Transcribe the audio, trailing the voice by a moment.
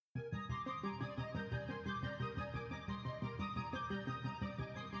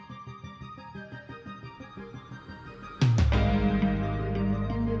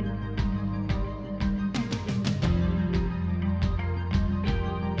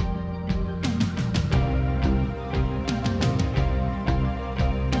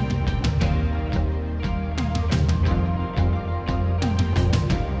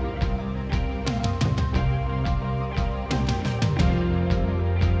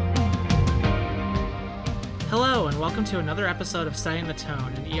welcome to another episode of Setting the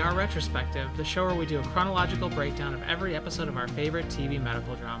Tone, an ER retrospective, the show where we do a chronological breakdown of every episode of our favorite TV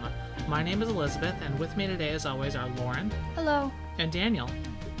medical drama. My name is Elizabeth, and with me today, as always, are Lauren. Hello. And Daniel.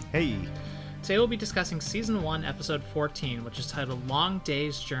 Hey. Today we'll be discussing Season 1, Episode 14, which is titled Long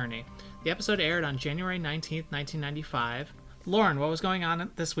Day's Journey. The episode aired on January 19th, 1995. Lauren, what was going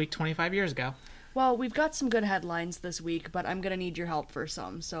on this week 25 years ago? Well, we've got some good headlines this week, but I'm going to need your help for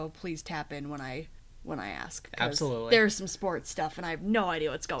some, so please tap in when I ask. Absolutely. There's some sports stuff, and I have no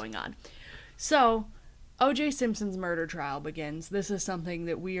idea what's going on. So, O.J. Simpson's murder trial begins. This is something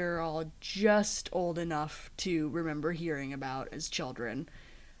that we are all just old enough to remember hearing about as children.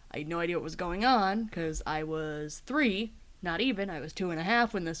 I had no idea what was going on, because I was 3, not even, I was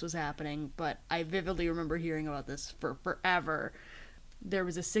 2.5 when this was happening, but I vividly remember hearing about this for forever. There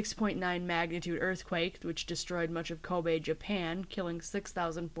was a 6.9 magnitude earthquake, which destroyed much of Kobe, Japan, killing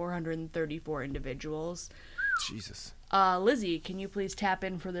 6,434 individuals. Jesus. Lizzie, can you please tap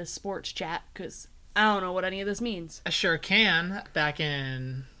in for this sports chat? Because I don't know what any of this means. I sure can. Back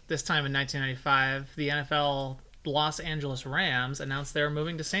in this time in 1995, the NFL Los Angeles Rams announced they were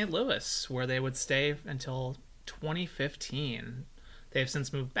moving to St. Louis, where they would stay until 2015. They've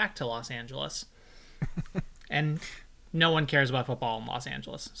since moved back to Los Angeles. And no one cares about football in Los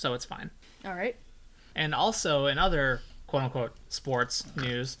Angeles, so it's fine. All right. And also, in other quote-unquote sports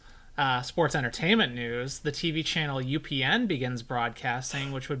news, sports entertainment news, the TV channel UPN begins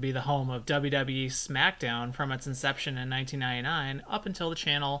broadcasting, which would be the home of WWE SmackDown from its inception in 1999 up until the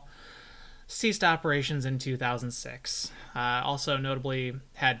channel ceased operations in 2006. Also notably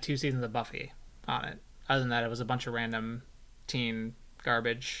had 2 seasons of Buffy on it. Other than that, it was a bunch of random teen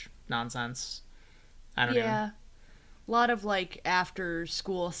garbage nonsense. I don't know. A lot of,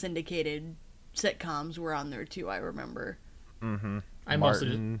 after-school syndicated sitcoms were on there, too, I remember. Mm-hmm. I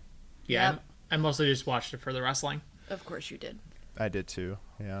mostly just watched it for the wrestling. Of course you did. I did, too,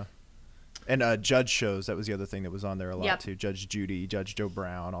 yeah. And judge shows, that was the other thing that was on there a lot, too. Judge Judy, Judge Joe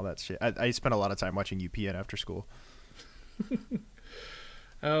Brown, all that shit. I spent a lot of time watching UPN after school.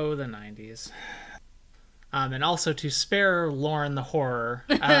 Oh, the 90s. And also to spare Lauren the horror,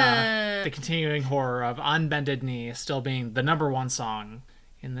 the continuing horror of On Bended Knee still being the #1 song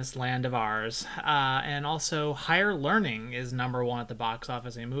in this land of ours. And also Higher Learning is #1 at the box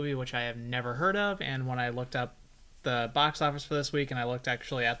office, a movie which I have never heard of. And when I looked up the box office for this week and I looked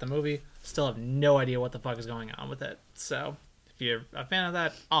actually at the movie, still have no idea what the fuck is going on with it. So if you're a fan of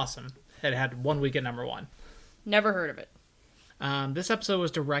that, awesome. It had 1 week at #1. Never heard of it. This episode was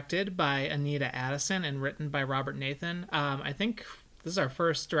directed by Anita Addison and written by Robert Nathan. I think this is our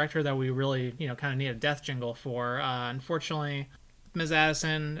first director that we really, kind of need a death jingle for. Unfortunately, Ms.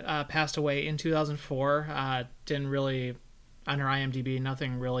 Addison passed away in 2004. Didn't really, on her IMDb,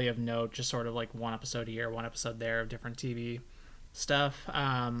 nothing really of note, just sort of like 1 episode here, 1 episode there of different TV stuff.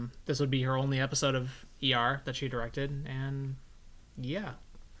 This would be her only episode of ER that she directed, and yeah.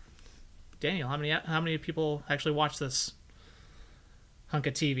 Daniel, how many people actually watch this hunk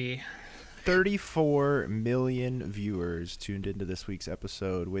of TV? 34 million viewers tuned into this week's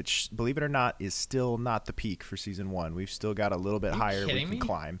episode, which, believe it or not, is still not the peak for season 1. We've still got a little bit higher we can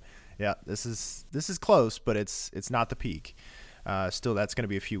climb. Yeah, this is close, but it's not the peak. Still, that's going to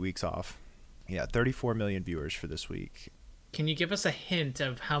be a few weeks off. Yeah, 34 million viewers for this week. Can you give us a hint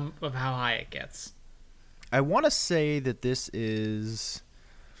of how high it gets? I want to say that this is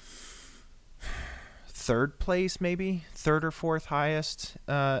 3rd place, maybe 3rd or 4th highest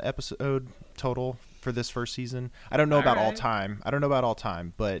episode total for this first season. I don't know about all time.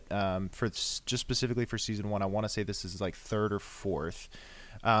 But just specifically for season 1, I want to say this is like 3rd or 4th.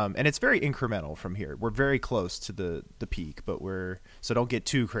 And it's very incremental from here. We're very close to the peak, but so don't get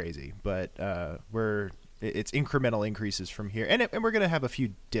too crazy. But it's incremental increases from here, and we're gonna have a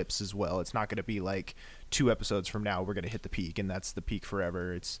few dips as well. It's not gonna be like 2 episodes from now we're gonna hit the peak and that's the peak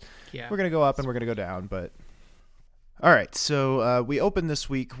forever. We're gonna go up and we're gonna go down. But all right, so we open this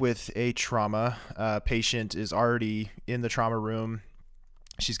week with a trauma. Patient is already in the trauma room.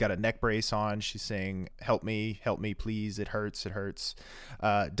 She's got a neck brace on. She's saying, help me, please. It hurts.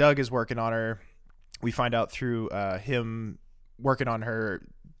 Doug is working on her. We find out through him working on her,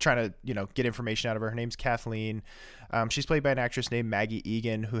 trying to, get information out of her. Her name's Kathleen. She's played by an actress named Maggie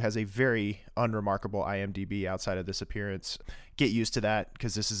Egan, who has a very unremarkable IMDb outside of this appearance. Get used to that,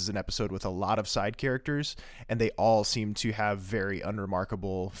 because this is an episode with a lot of side characters, and they all seem to have very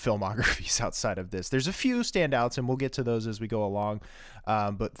unremarkable filmographies outside of this. There's a few standouts, and we'll get to those as we go along.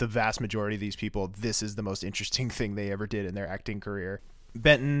 But the vast majority of these people, this is the most interesting thing they ever did in their acting career.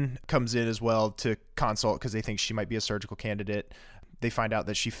 Benton comes in as well to consult because they think she might be a surgical candidate. They find out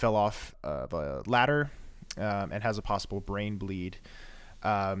that she fell off of a ladder and has a possible brain bleed.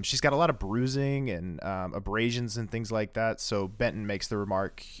 She's got a lot of bruising and abrasions and things like that. So Benton makes the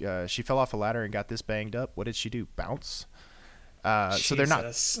remark, she fell off a ladder and got this banged up. What did she do? Bounce? So they're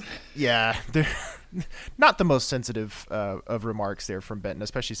they're not the most sensitive of remarks there from Benton,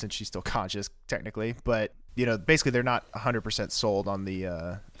 especially since she's still conscious technically. But, basically they're not 100% sold on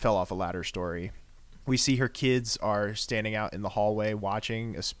the fell off a ladder story. We see her kids are standing out in the hallway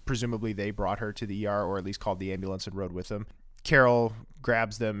watching. Presumably they brought her to the ER, or at least called the ambulance and rode with them. Carol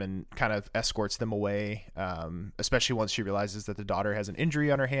grabs them and kind of escorts them away, especially once she realizes that the daughter has an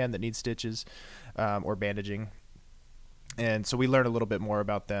injury on her hand that needs stitches or bandaging. And so we learn a little bit more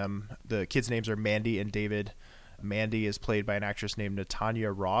about them. The kids' names are Mandy and David. Mandy is played by an actress named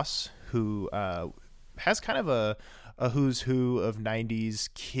Natanya Ross, who has kind of a who's who of 90s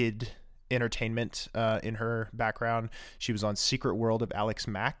kid entertainment in her background. She was on Secret World of Alex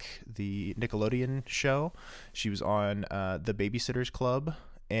Mack, the Nickelodeon show. She was on The Babysitters Club,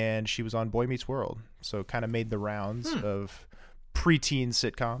 and she was on Boy Meets World. So kind of made the rounds of preteen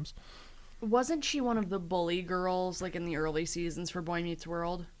sitcoms. Wasn't she one of the bully girls, like in the early seasons for Boy Meets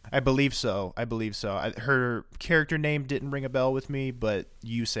World? I believe so. Her character name didn't ring a bell with me, but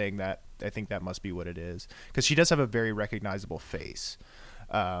you saying that, I think that must be what it is. Because she does have a very recognizable face.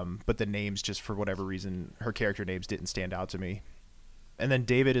 But the names, just for whatever reason, her character names didn't stand out to me. And then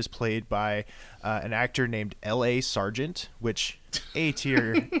David is played by an actor named L.A. Sargent, which A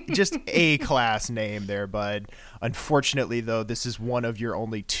tier, just A-class name there, bud. Unfortunately, though, this is one of your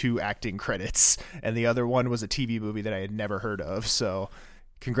only 2 acting credits, and the other one was a TV movie that I had never heard of. So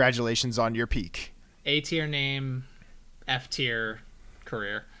congratulations on your peak. A tier name, F tier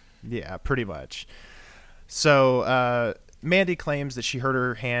career. Yeah, pretty much. So Mandy claims that she hurt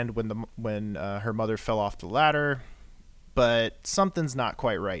her hand when her mother fell off the ladder. But something's not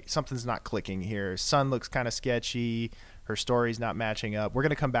quite right. Something's not clicking here. Son looks kind of sketchy. Her story's not matching up. We're going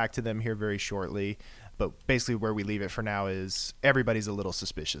to come back to them here very shortly. But basically where we leave it for now is everybody's a little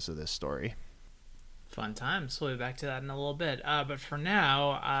suspicious of this story. Fun times. We'll be back to that in a little bit. But for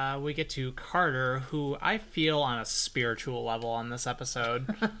now, we get to Carter, who I feel on a spiritual level on this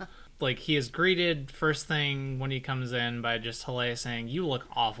episode. Like, he is greeted first thing when he comes in by just Halle saying, "You look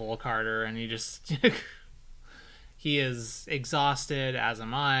awful, Carter." And he just... He is exhausted, as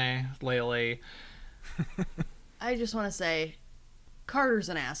am I, lately. I just want to say, Carter's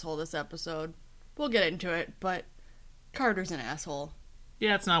an asshole this episode. We'll get into it, but Carter's an asshole.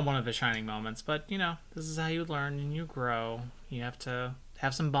 Yeah, it's not one of his shining moments, but, this is how you learn and you grow. You have to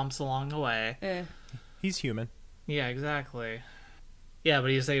have some bumps along the way. He's human. Yeah, exactly. Yeah,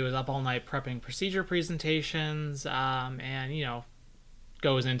 but he said he was up all night prepping procedure presentations, and,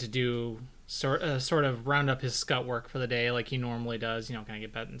 goes in to do... sort of round up his scut work for the day like he normally does. Can I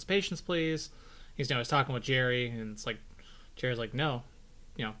get Benton's patients, please? He's talking with Jerry, and it's like, Jerry's like, no,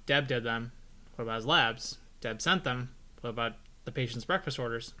 Deb did them. What about his labs? Deb sent them. What about the patient's breakfast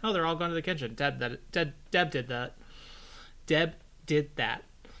orders? Oh, they're all going to the kitchen. Deb did that. Deb did that.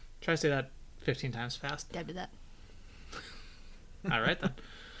 Try to say that 15 times fast. Deb did that. All right, then.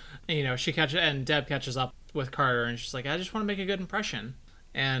 And Deb catches up with Carter, and she's like, I just want to make a good impression.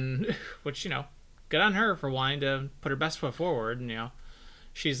 And, which, good on her for wanting to put her best foot forward.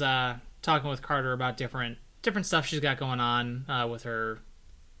 She's talking with Carter about different stuff she's got going on with her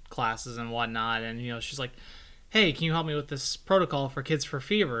classes and whatnot. And, she's like, hey, can you help me with this protocol for kids for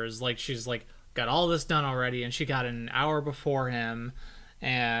fevers? Like, she's like, got all this done already, and she got an hour before him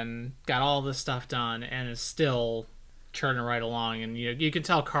and got all this stuff done and is still churning right along. And, you can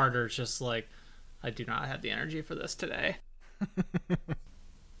tell Carter's just like, I do not have the energy for this today.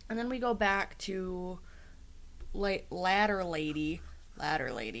 And then we go back to Ladder Lady,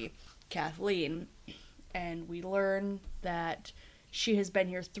 Kathleen, and we learn that she has been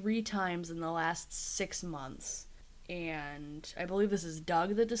here 3 times in the last 6 months. And I believe this is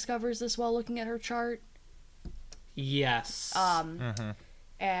Doug that discovers this while looking at her chart. Yes.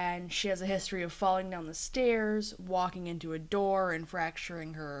 And she has a history of falling down the stairs, walking into a door, and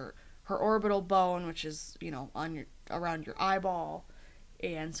fracturing her orbital bone, which is, around your eyeball.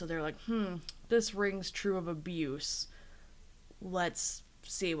 And so they're like, this rings true of abuse. Let's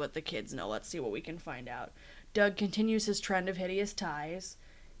see what the kids know. Let's see what we can find out. Doug continues his trend of hideous ties.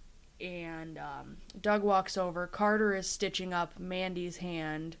 And Doug walks over. Carter is stitching up Mandy's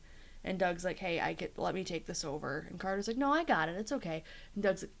hand. And Doug's like, hey, let me take this over. And Carter's like, no, I got it. It's okay. And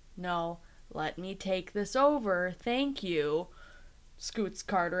Doug's like, no, let me take this over. Thank you. Scoots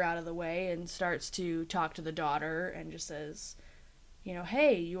Carter out of the way and starts to talk to the daughter and just says...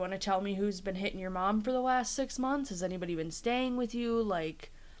 hey, you want to tell me who's been hitting your mom for the last 6 months? Has anybody been staying with you?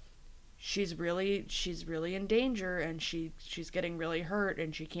 Like, she's really in danger, and she's getting really hurt,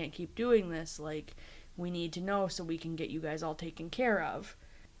 and she can't keep doing this. Like, we need to know so we can get you guys all taken care of.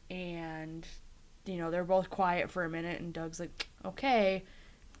 And, you know, they're both quiet for a minute, and Doug's like, okay,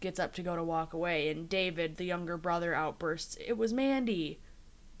 gets up to go to walk away, and David, the younger brother, outbursts, it was Mandy,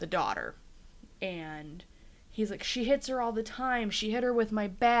 the daughter. And he's like, she hits her all the time, she hit her with my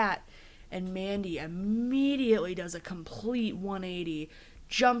bat. And Mandy immediately does a complete 180,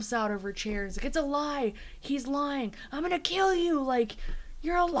 jumps out of her chair, and is like, it's a lie, he's lying, I'm gonna kill you, like,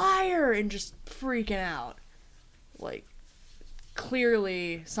 you're a liar, and just freaking out. Like,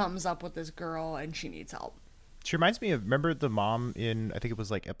 clearly something's up with this girl, and she needs help. She reminds me of, remember the mom in, I think it was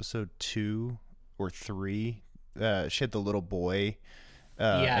like episode 2 or 3? She had the little boy,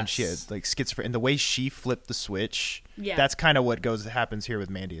 yes. and she had like schizophrenia. And the way she flipped the switch, Yeah. that's kind of what happens here with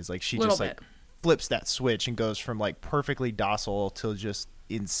Mandy. Is like she Little just bit. like flips that switch and goes from like perfectly docile to just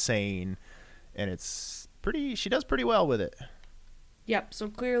insane, and she does pretty well with it. Yep, so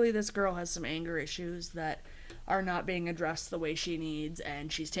clearly this girl has some anger issues that are not being addressed the way she needs,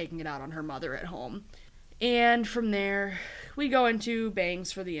 and she's taking it out on her mother at home. And from there, we go into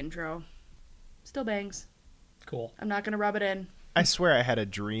bangs for the intro. Still bangs. Cool. I'm not going to rub it in. I swear I had a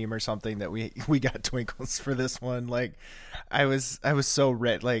dream or something that we got twinkles for this one. Like, I was so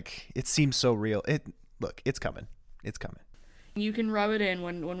like, it seems so real. It's coming. It's coming. You can rub it in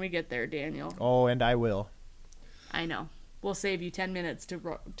when we get there, Daniel. Oh, and I will. I know. We'll save you 10 minutes to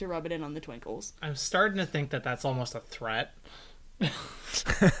rub it in on the twinkles. I'm starting to think that that's almost a threat.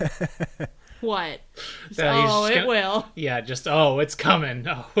 What? That he's Oh, just it gonna- will. Yeah, just, it's coming.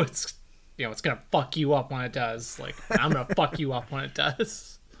 Oh, it's, it's going to fuck you up when it does. Like, I'm going to fuck you up when it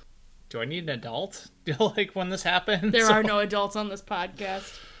does. Do I need an adult? Like, when this happens? There are no adults on this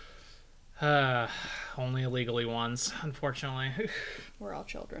podcast. Only illegally ones, unfortunately. We're all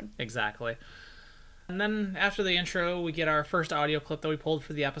children. Exactly. And then after the intro, we get our first audio clip that we pulled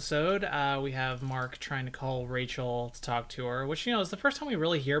for the episode. We have Mark trying to call Rachel to talk to her, which, is the first time we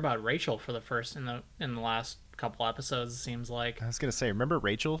really hear about Rachel for the first in the last couple episodes, it seems like. I was gonna say, remember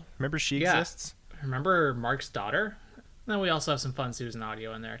Rachel? Remember she exists? Remember Mark's daughter? And then we also have some fun Susan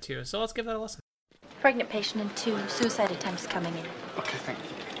audio in there too. So let's give that a listen. Pregnant patient and 2 suicide attempts coming in. Okay, thank you.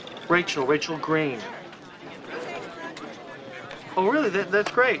 Rachel Green. Oh, really?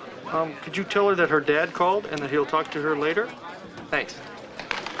 That's great. Could you tell her that her dad called and that he'll talk to her later? Thanks.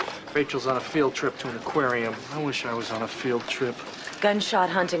 Rachel's on a field trip to an aquarium. I wish I was on a field trip. Gunshot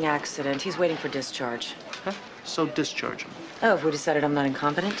hunting accident. He's waiting for discharge. Huh? So discharge him. Oh, have we decided I'm not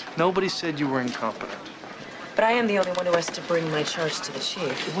incompetent? Nobody said you were incompetent. But I am the only one who has to bring my charge to the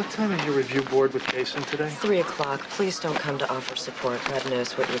chief. What time is your review board with Jason today? 3 o'clock. Please don't come to offer support. God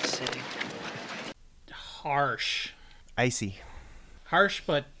knows what you'd say. Harsh. Icy. Harsh,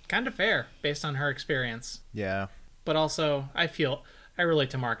 but kind of fair based on her experience. Yeah. But also, I relate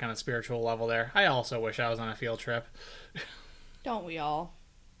to Mark on a spiritual level there. I also wish I was on a field trip. Don't we all?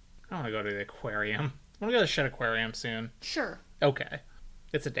 I want to go to the aquarium. I want to go to the Shedd Aquarium soon. Sure. Okay.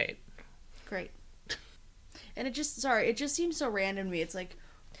 It's a date. Great. And it just seems so random to me. It's like,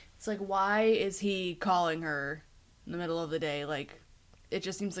 why is he calling her in the middle of the day? Like, it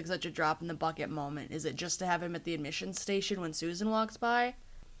just seems like such a drop in the bucket moment. Is it just to have him at the admissions station when Susan walks by?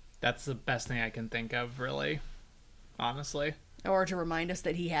 That's the best thing I can think of, really. Honestly. Or to remind us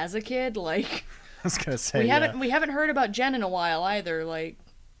that he has a kid? Like, I was gonna say, we haven't heard about Jen in a while either. Like,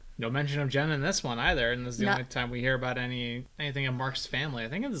 No mention of Jen in this one either, and this is the Not- only time we hear about anything of Mark's family. I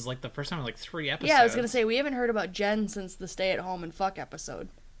think this is like the first time in like 3 episodes. yeah, I was gonna say we haven't heard about Jen since the stay at home and fuck episode.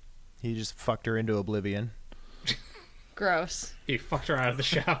 He just fucked her into oblivion. Gross. He fucked her out of the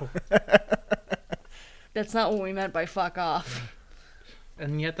show. That's not what we meant by fuck off.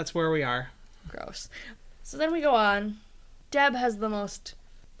 And yet that's where we are. Gross. So then we go on. Deb has the most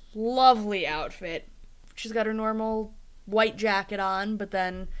lovely outfit. She's got her normal white jacket on, but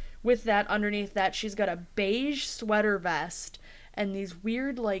then with that, underneath that, she's got a beige sweater vest and these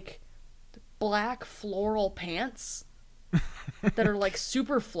weird, like, black floral pants that are, like,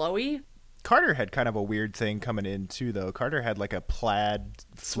 super flowy. Carter had kind of a weird thing coming in too, though. Carter had like a plaid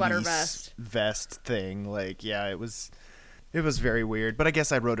Sweater fleece vest thing. Like, yeah, it was very weird. But I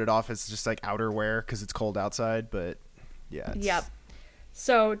guess I wrote it off as just like outerwear because it's cold outside. But yeah. Yep.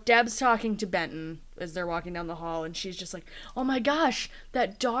 So Deb's talking to Benton as they're walking down the hall, and she's just like, oh my gosh,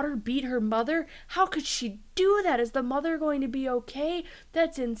 that daughter beat her mother? How could she do that? Is the mother going to be okay?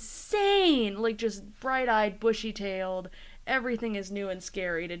 That's insane! Like, just bright-eyed, bushy-tailed. Everything is new and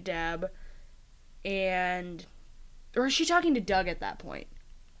scary to Deb. Or is she talking to Doug at that point?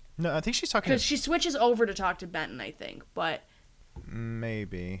 No, I think she's talking. Because she switches over to talk to Benton, I think. But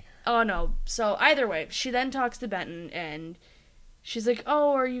Maybe. Oh, no. So either way, she then talks to Benton, and she's like,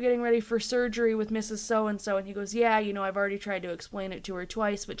 oh, are you getting ready for surgery with Mrs. So-and-so? And he goes, yeah, I've already tried to explain it to her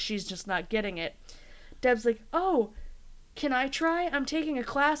twice, but she's just not getting it. Deb's like, oh, can I try? I'm taking a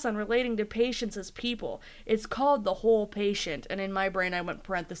class on relating to patients as people. It's called The Whole Patient. And in my brain, I went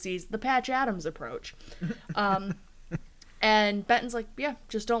parentheses, the Patch Adams approach. And Benton's like, yeah,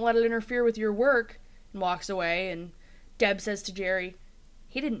 just don't let it interfere with your work, and walks away. And Deb says to Jerry,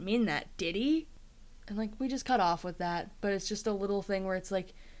 he didn't mean that, did he? And, like, we just cut off with that. But it's just a little thing where it's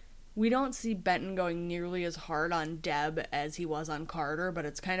like, we don't see Benton going nearly as hard on Deb as he was on Carter, but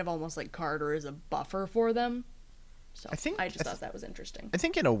it's kind of almost like Carter is a buffer for them. So I just thought that was interesting. I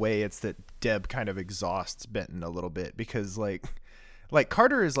think in a way it's that Deb kind of exhausts Benton a little bit because, like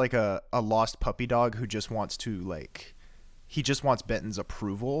Carter is like a lost puppy dog who just wants to, like, he just wants Benton's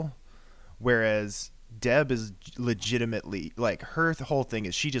approval, whereas Deb is legitimately, like, her whole thing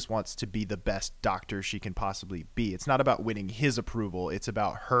is she just wants to be the best doctor she can possibly be. It's not about winning his approval. It's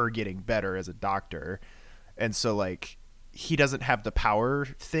about her getting better as a doctor. And so, like, he doesn't have the power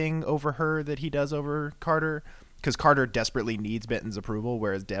thing over her that he does over Carter, because Carter desperately needs Benton's approval,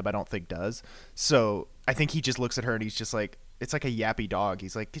 whereas Deb, I don't think, does. So I think he just looks at her and he's just like, it's like a yappy dog.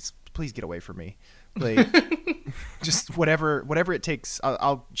 He's like, please get away from me. Like, just whatever it takes.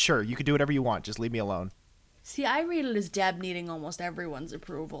 I'll sure, you can do whatever you want. Just leave me alone. See, I read it as Deb needing almost everyone's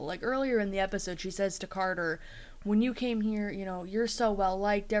approval. Like, earlier in the episode, she says to Carter, when you came here, you're so well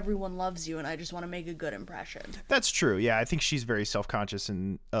liked, everyone loves you, and I just want to make a good impression. That's true. Yeah, I think she's very self-conscious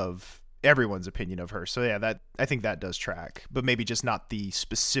of everyone's opinion of her. So yeah, I think that does track, but maybe just not the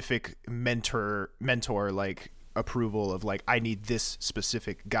specific mentor like approval of, like, I need this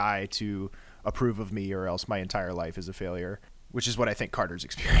specific guy to approve of me or else my entire life is a failure, which is what I think Carter's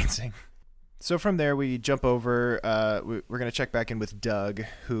experiencing. So from there, we jump over. We're going to check back in with Doug,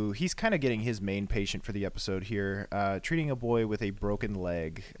 who he's kind of getting his main patient for the episode here, treating a boy with a broken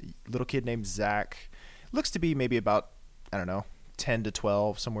leg. A little kid named Zach. Looks to be maybe about, I don't know, 10 to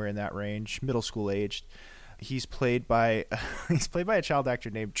 12, somewhere in that range, middle school aged. He's played by a child actor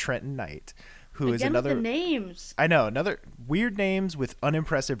named Trenton Knight, who is another. With the names. I know, another weird names with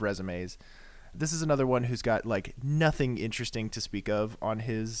unimpressive resumes. This is another one who's got, like, nothing interesting to speak of on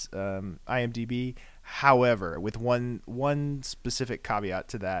his IMDb. However, with one specific caveat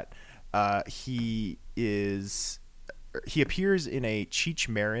to that, he appears in a Cheech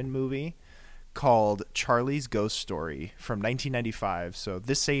Marin movie called Charlie's Ghost Story from 1995. So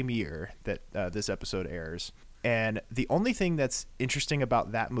this same year that this episode airs. And the only thing that's interesting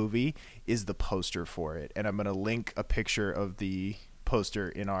about that movie is the poster for it. And I'm going to link a picture of the poster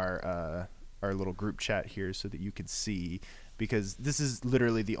in our little group chat here so that you can see, because this is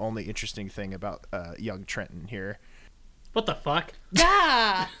literally the only interesting thing about young Trenton here. What the fuck?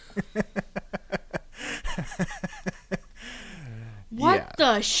 Yeah. What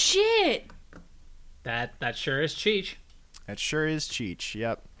the shit? That sure is Cheech. That sure is Cheech.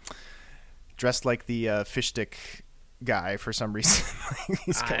 Yep. Dressed like the fish stick guy for some reason.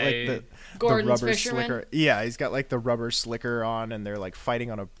 He's got like the Gordon's rubber fisherman? slicker. Yeah, he's got like the rubber slicker on, and they're like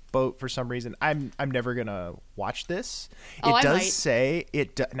fighting on a boat for some reason. I'm never gonna watch this. I might. Say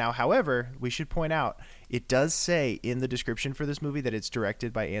it now. However, we should point out it does say in the description for this movie that it's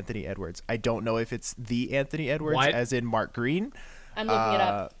directed by Anthony Edwards. I don't know if it's the Anthony Edwards, as in Mark Green. I'm looking it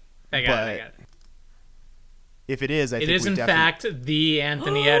up. I got it. If it is, it is in fact the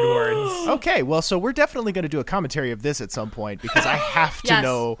Anthony Edwards. Okay, well, so we're definitely going to do a commentary of this at some point, because I have to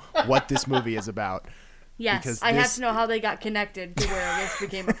know what this movie is about. Yes, because I have to know how they got connected to where this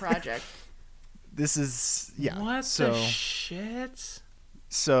became a project. This is, yeah. What the shit?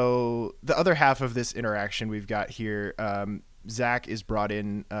 So the other half of this interaction we've got here, Zach is brought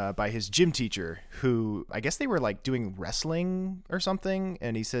in by his gym teacher, who I guess they were like doing wrestling or something,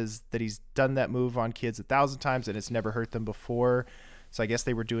 and he says that he's done that move on kids 1,000 times and it's never hurt them before. So I guess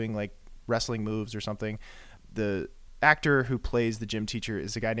they were doing like wrestling moves or something. The actor who plays the gym teacher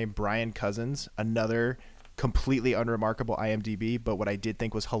is a guy named Brian Cousins, another completely unremarkable IMDb, but what I did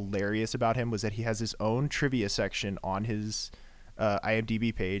think was hilarious about him was that he has his own trivia section on his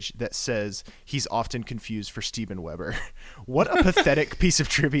IMDb page that says he's often confused for Steven Weber. What a pathetic piece of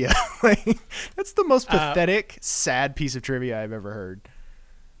trivia. Like, that's the most pathetic, sad piece of trivia I've ever heard.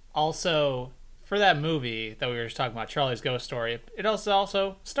 Also, for that movie that we were just talking about, Charlie's Ghost Story, it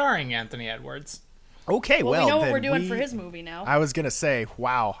also starring Anthony Edwards. Okay, well, we know what we're doing for his movie now. I was going to say,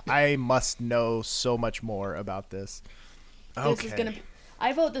 wow, I must know so much more about this. This is going to be...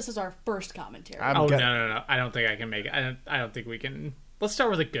 I vote this is our first commentary. No. I don't think I can make it. I don't think we can. Let's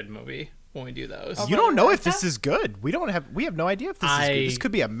start with a good movie. when we do those. You don't know if this is good. We have no idea if this is good. This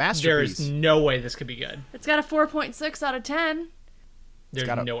could be a masterpiece. There's no way this could be good. It's got a 4.6 out of 10.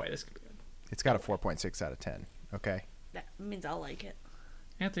 There's no way this could be good. It's got a 4.6 out of 10. Okay. That means I'll like it.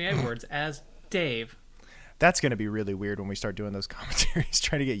 Anthony Edwards as Dave. That's going to be really weird when we start doing those commentaries,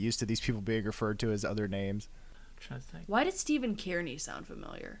 trying to get used to these people being referred to as other names. I'm trying to think. Why did Stephen Kearney sound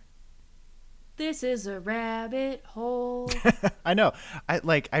familiar? This is a rabbit hole. I know.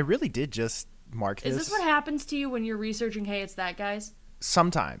 I really did just mark this. Is this what happens to you when you're researching, hey, it's that guy's?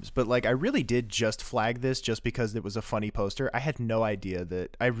 Sometimes, but I really did just flag this just because it was a funny poster. I had no idea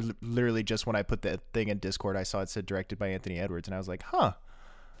that literally just when I put the thing in Discord, I saw it said directed by Anthony Edwards, and I was like, huh.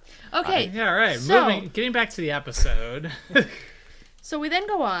 Okay. Yeah, all right. So, Getting back to the episode. So we then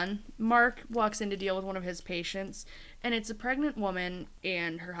go on. Mark walks in to deal with one of his patients, and it's a pregnant woman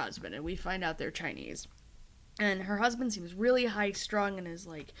and her husband, and we find out they're Chinese. And her husband seems really high-strung and is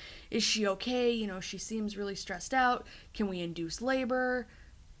like, is she okay? You know, she seems really stressed out. Can we induce labor?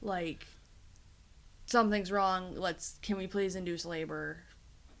 Like, something's wrong. Can we please induce labor?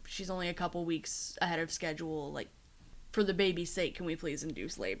 She's only a couple weeks ahead of schedule. Like, for the baby's sake, can we please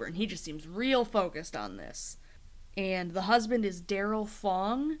induce labor? And he just seems real focused on this. And the husband is Daryl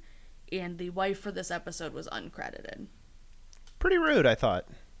Fong, and the wife for this episode was uncredited. Pretty rude, I thought.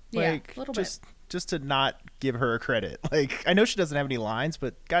 Yeah, a little bit. Just to not give her a credit. I know she doesn't have any lines,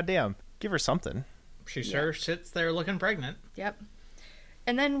 but goddamn, give her something. She sure sits there looking pregnant. Yep.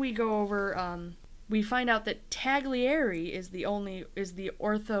 And then we go over, we find out that Taglieri is the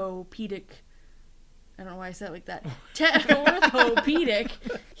orthopedic, I don't know why I said it like that. Orthopedic.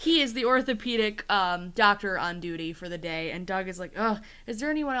 He is the orthopedic doctor on duty for the day. And Doug is like, is there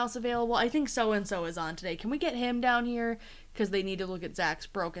anyone else available? I think so-and-so is on today. Can we get him down here? Because they need to look at Zach's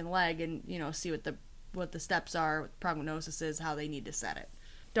broken leg and, see what the steps are, what the prognosis is, how they need to set it.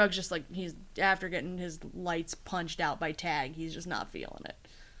 Doug's just like, he's after getting his lights punched out by Tag, he's just not feeling it.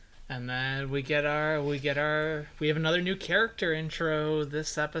 And then we have another new character intro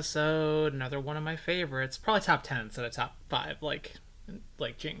this episode. Another one of my favorites. Probably top 10 instead of top 5, like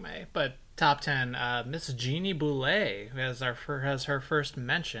Jingmei. But top 10, Miss Jeannie Boulet, who has her first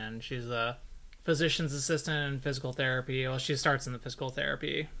mention. She's a physician's assistant in physical therapy. Well, she starts in the physical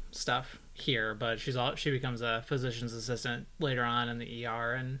therapy stuff here, but she becomes a physician's assistant later on in the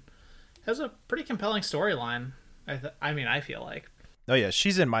ER and has a pretty compelling storyline. I feel like. Oh yeah,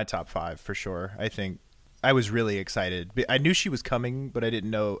 she's in my top 5 for sure. I think I was really excited. I knew she was coming, but I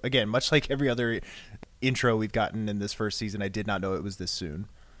didn't know. Again, much like every other intro we've gotten in this first season, I did not know it was this soon.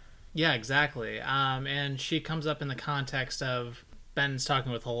 Yeah, exactly. And she comes up in the context of Ben's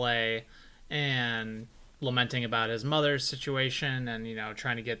talking with Haley and lamenting about his mother's situation and,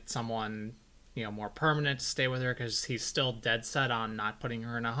 trying to get someone, more permanent to stay with her because he's still dead set on not putting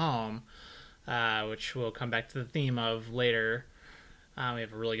her in a home, which we'll come back to the theme of later. We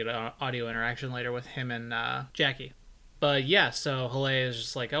have a really good audio interaction later with him and Jackie. But yeah, so Haley is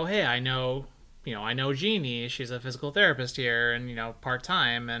just like, oh, hey, I know Jeannie. She's a physical therapist here and,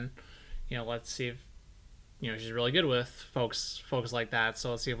 part-time. And, let's see if, she's really good with folks like that.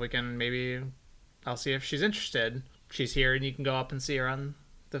 So let's see if we can I'll see if she's interested. She's here and you can go up and see her on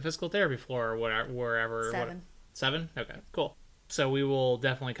the physical therapy floor or wherever. 7. 7? Okay, cool. So we will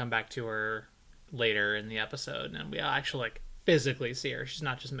definitely come back to her later in the episode and we'll actually physically see her. She's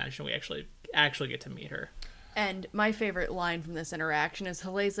not just mentioned. We actually get to meet her. And my favorite line from this interaction is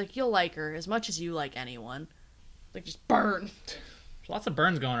Haley's like, you'll like her as much as you like anyone. Just burn. There's lots of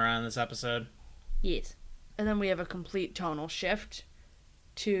burns going around in this episode. Yes. And then we have a complete tonal shift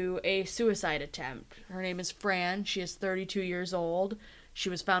to a suicide attempt. Her name is Fran. She is 32 years old. She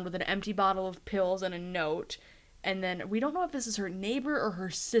was found with an empty bottle of pills and a note. And then we don't know if this is her neighbor or her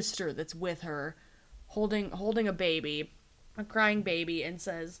sister that's with her, holding a baby. A crying baby, and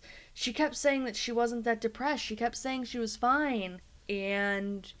says she kept saying that she wasn't that depressed. She kept saying she was fine.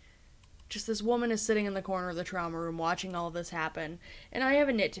 And just this woman is sitting in the corner of the trauma room watching all of this happen. And I have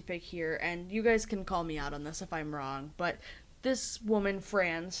a nit to pick here, and you guys can call me out on this if I'm wrong, but this woman,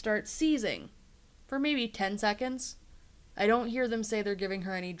 Fran, starts seizing for maybe 10 seconds. I don't hear them say they're giving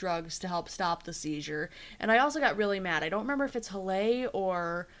her any drugs to help stop the seizure. And I also got really mad. I don't remember if it's Haley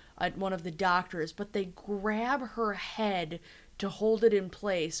or one of the doctors, but they grab her head to hold it in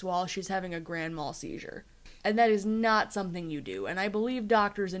place while she's having a grand mal seizure. And that is not something you do. And I believe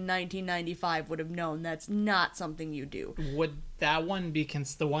doctors in 1995 would have known that's not something you do. Would that one be,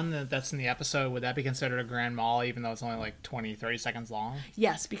 the one that's in the episode, would that be considered a grand mal even though it's only 20, 30 seconds long?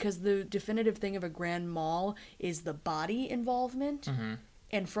 Yes, because the definitive thing of a grand mal is the body involvement. Mm-hmm.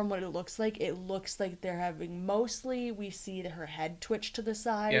 And from what it looks like they're having, mostly we see her head twitch to the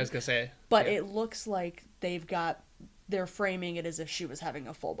side. Yeah, I was gonna say. But yeah. it looks like they're framing it as if she was having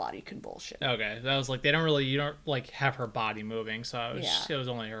a full body convulsion. Okay, that was like, you don't like have her body moving, so it was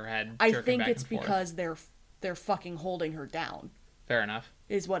only her head. I jerking think back it's and forth. because they're fucking holding her down. Fair enough.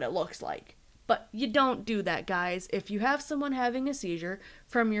 Is what it looks like. But you don't do that, guys. If you have someone having a seizure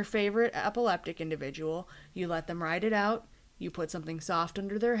from your favorite epileptic individual, you let them ride it out. You put something soft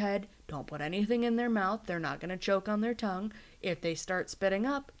under their head. Don't put anything in their mouth. They're not going to choke on their tongue. If they start spitting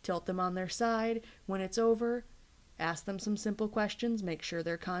up, tilt them on their side. When it's over, ask them some simple questions. Make sure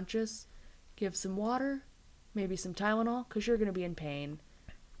they're conscious. Give some water, maybe some Tylenol, because you're going to be in pain.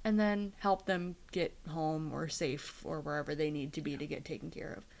 And then help them get home or safe or wherever they need to be to get taken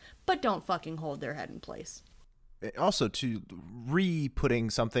care of. But don't fucking hold their head in place. Also, to re-putting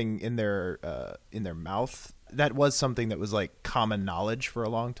something in their mouth, that was something that was like common knowledge for a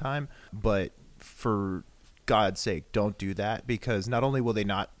long time. But for God's sake, don't do that, because not only will they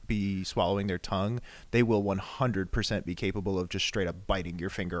not be swallowing their tongue, they will 100% be capable of just straight up biting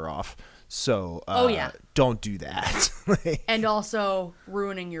your finger off. So don't do that. And also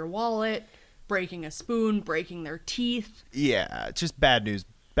ruining your wallet, breaking a spoon, breaking their teeth. Yeah, just bad news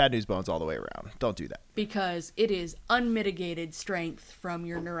bones all the way around. Don't do that. Because it is unmitigated strength from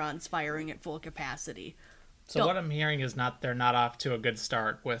your neurons firing at full capacity. So what I'm hearing is they're not off to a good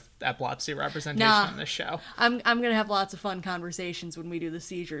start with epilepsy representation on this show. I'm gonna have lots of fun conversations when we do the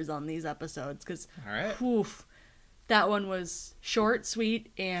seizures on these episodes, because that one was short,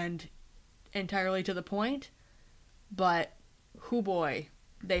 sweet, and entirely to the point. But hoo boy,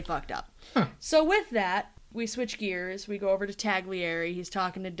 they fucked up. So with that, we switch gears. We go over to Taglieri. He's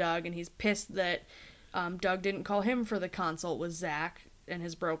talking to Doug, and he's pissed that Doug didn't call him for the consult with Zach and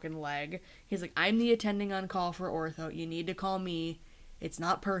his broken leg. He's like, I'm the attending on call for ortho. You need to call me. It's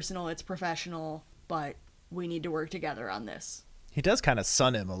not personal, it's professional, but we need to work together on this. He does kind of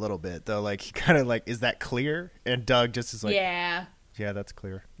sun him a little bit, though. Like, he kind of like, is that clear? And Doug just is like, yeah, that's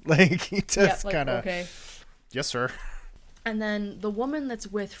clear. Like, he just kind of, okay. Yes, sir. And then the woman that's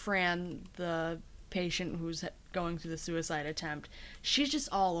with Fran, the patient who's going through the suicide attempt, she's just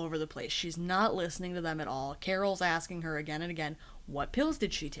all over the place. She's not listening to them at all. Carol's asking her again and again, what pills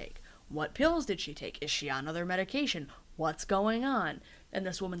did she take? What pills did she take? Is she on other medication? What's going on? And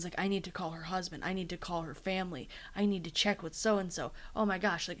this woman's like, I need to call her husband. I need to call her family. I need to check with so-and-so. Oh my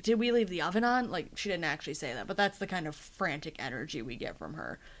gosh, like, did we leave the oven on? Like, she didn't actually say that, but that's the kind of frantic energy we get from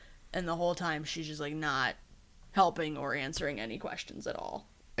her. And the whole time, she's just, like, not helping or answering any questions at all.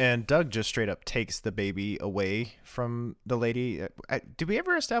 And Doug just straight up takes the baby away from the lady. Did we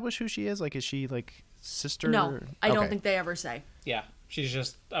ever establish who she is? Like, is she, like, sister? No, I don't think they ever say. Yeah, she's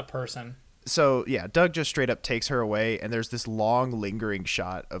just a person. So, yeah, Doug just straight up takes her away, and there's this long, lingering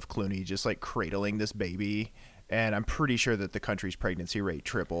shot of Clooney just, like, cradling this baby, and I'm pretty sure that the country's pregnancy rate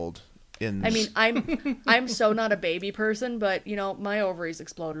tripled. I mean, I'm so not a baby person, but, you know, my ovaries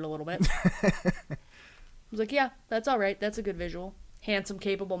exploded a little bit. I was like, yeah, that's all right. That's a good visual. Handsome,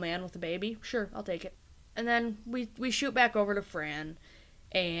 capable man with a baby. Sure, I'll take it. And then we shoot back over to Fran,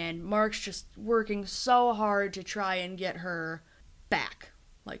 and Mark's just working so hard to try and get her back.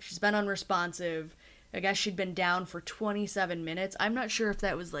 Like, she's been unresponsive. I guess she'd been down for 27 minutes. I'm not sure if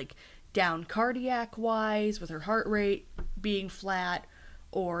that was, like, down cardiac-wise, with her heart rate being flat,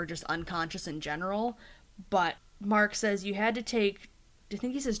 or just unconscious in general. But Mark says you had to take, do you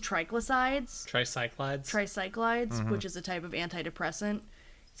think he says triglycides? Tricyclides, which is a type of antidepressant.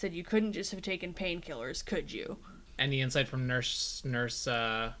 He said you couldn't just have taken painkillers, could you? Any insight from Nurse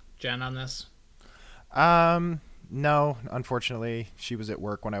Jen on this? No, unfortunately, she was at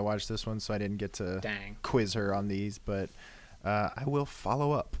work when I watched this one, so I didn't get to quiz her on these, but I will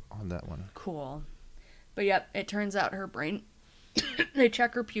follow up on that one. Cool. But yep, it turns out her brain, they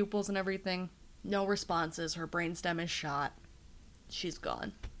check her pupils and everything. No responses. Her brainstem is shot. She's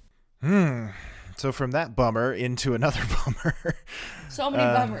gone. So from that bummer into another bummer. So many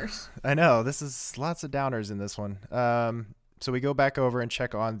bummers. I know. This is lots of downers in this one. So we go back over and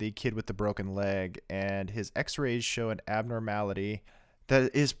check on the kid with the broken leg, and his x-rays show an abnormality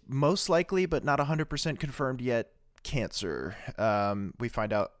that is most likely, but not 100% confirmed yet, cancer. We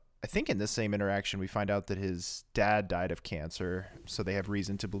find out, I think in this same interaction, we find out that his dad died of cancer, so they have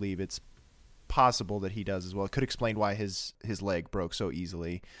reason to believe it's possible that he does as well. It could explain why his leg broke so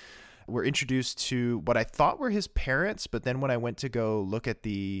easily. We're introduced to what I thought were his parents, but then when I went to go look at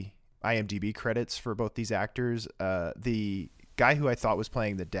the IMDb credits for both these actors, the guy who I thought was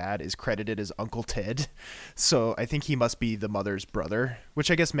playing the dad is credited as Uncle Ted. So I think he must be the mother's brother, which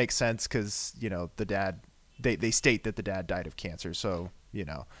I guess makes sense because, you know, the dad, they state that the dad died of cancer. So you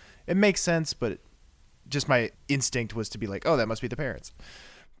know, it makes sense, but just my instinct was to be like, oh, that must be the parents.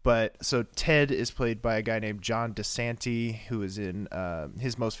 But so Ted is played by a guy named John DeSanti, who is in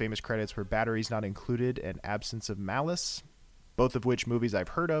his most famous credits were Batteries Not Included and Absence of Malice, both of which movies I've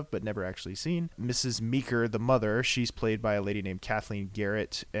heard of but never actually seen. Mrs. Meeker, the mother, she's played by a lady named Kathleen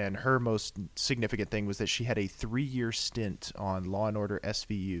Garrett, and her most significant thing was that she had a 3-year stint on Law & Order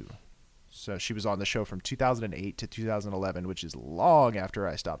SVU. So she was on the show from 2008 to 2011, which is long after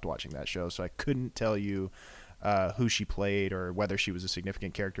I stopped watching that show, so I couldn't tell you who she played or whether she was a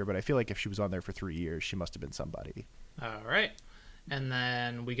significant character, but I feel like if she was on there for 3 years, she must have been somebody. All right. And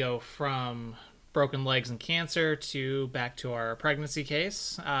then we go from broken legs and cancer to back to our pregnancy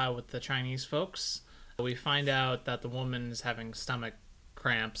case with the Chinese folks. We find out that the woman is having stomach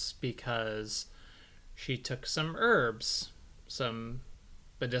cramps because she took some herbs, some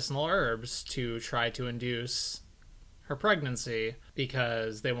medicinal herbs, to try to induce her pregnancy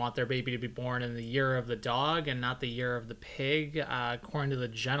because they want their baby to be born in the year of the dog and not the year of the pig. According to the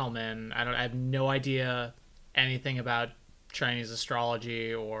gentleman, I have no idea anything about Chinese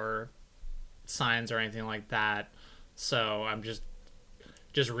astrology or signs or anything like that, so I'm just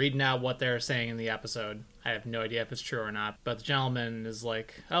reading out what they're saying in the episode. I have no idea if it's true or not, but the gentleman is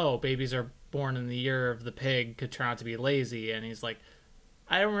like, oh, babies are born in the year of the pig could turn out to be lazy, and he's like,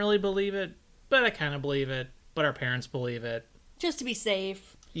 I don't really believe it, but I kind of believe it, but our parents believe it. Just to be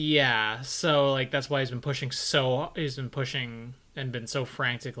safe. Yeah, so like that's why he's been pushing and been so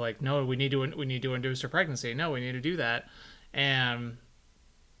frantic, like, no, we need to induce her pregnancy. No, we need to do that. And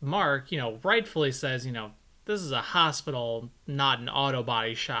Mark, rightfully says, this is a hospital, not an auto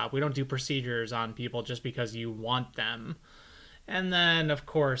body shop. We don't do procedures on people just because you want them. And then, of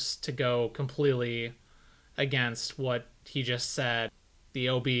course, to go completely against what he just said, the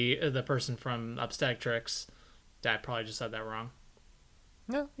OB, the person from obstetrics, I probably just said that wrong.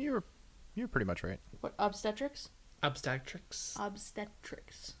 No, you're pretty much right. What, obstetrics? Obstetrics.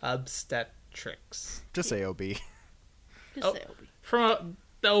 Just say OB. Just say OB. From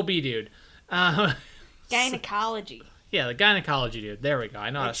the OB dude. Gynecology. Yeah, the gynecology dude. There we go.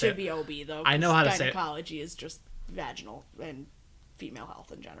 I know how to say it. It should be OB, though. I know how to say it. Gynecology is just vaginal and female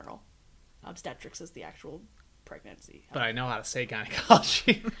health in general. Obstetrics is the actual pregnancy. But I know how to say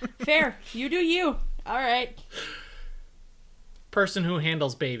gynecology. Fair. You do you. All right. Person who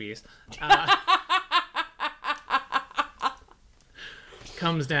handles babies.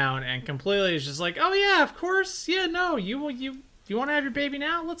 Comes down and completely is just like, oh yeah, of course. Yeah, no, you want to have your baby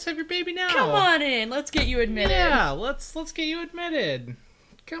now? Let's have your baby now. Come on in. Let's get you admitted. Yeah, let's get you admitted.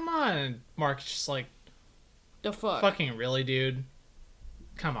 Come on. Mark's just like, the fuck? Fucking really, dude?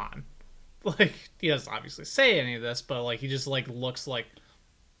 Come on. Like, he doesn't obviously say any of this, but like he just like looks like,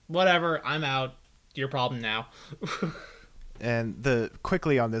 whatever, I'm out. Your problem now. And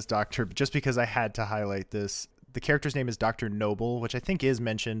quickly on this doctor, just because I had to highlight this, the character's name is Dr. Noble, which I think is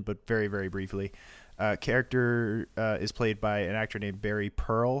mentioned, but very, very briefly. Character is played by an actor named Barry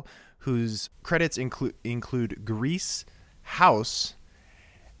Pearl, whose credits include Grease, House,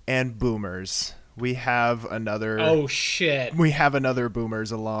 and Boomers. We have another... Oh, shit. We have another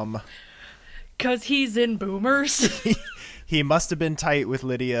Boomers alum. 'Cause he's in Boomers? He must have been tight with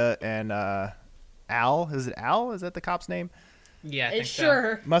Lydia and Al. Is it Al? Is that the cop's name? Yeah, I think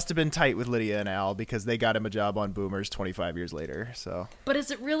sure. so. Must have been tight with Lydia and Al because they got him a job on Boomers 25 years later. So. But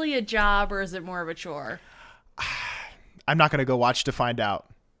is it really a job or is it more of a chore? I'm not going to go watch to find out.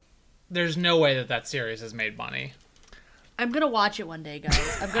 There's no way that series has made money. I'm going to watch it one day,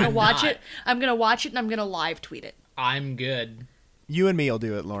 guys. I'm going to watch it. I'm going to watch it and I'm going to live tweet it. I'm good. You and me will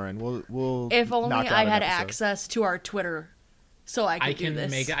do it, Lauren. We'll if only knock out I an had episode. access to our Twitter so I could do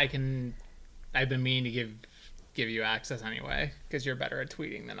this. I've been meaning to give you access anyway because you're better at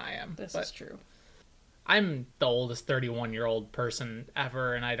tweeting than I am. This is true. I'm the oldest 31-year-old person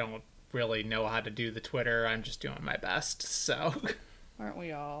ever, and I don't really know how to do the Twitter. I'm just doing my best, so... Aren't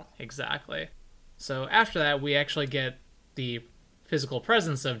we all? Exactly. So after that, we actually get the physical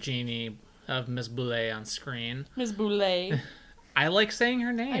presence of Jeannie, of Miss Boulay on screen. Miss Boulay. I like saying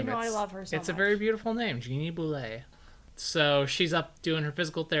her name. I know, I love her so much. It's a very beautiful name, Jeannie Boulay. So she's up doing her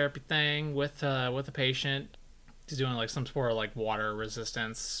physical therapy thing with a patient. She's doing like some sort of like water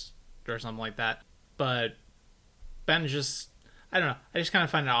resistance or something like that. But Ben just, I don't know. I just kind of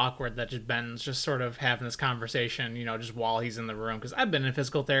find it awkward that just Ben's just sort of having this conversation, just while he's in the room. Because I've been in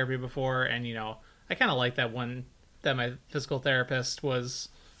physical therapy before, and I kind of like that that my physical therapist was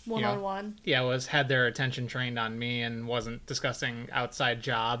one-on-one. Had their attention trained on me and wasn't discussing outside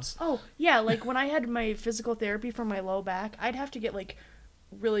jobs. Oh, yeah, like when I had my physical therapy for my low back, I'd have to get like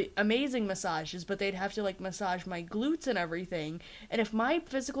really amazing massages, but they'd have to like massage my glutes and everything. And if my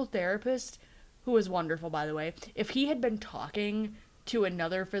physical therapist, who was wonderful by the way, if he had been talking to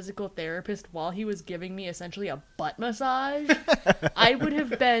another physical therapist while he was giving me essentially a butt massage, I would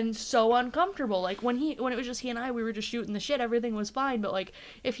have been so uncomfortable. Like when it was just he and I, we were just shooting the shit, everything was fine. But like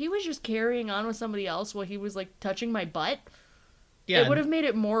if he was just carrying on with somebody else while he was like touching my butt, it would have made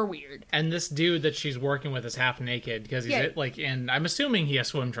it more weird. And this dude that she's working with is half naked because he's like in. I'm assuming he has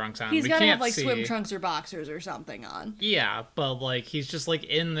swim trunks on. He's gotta have like swim trunks or boxers or something on. Yeah, but like he's just like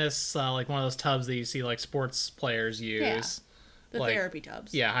in this like one of those tubs that you see like sports players use. Yeah. The like, therapy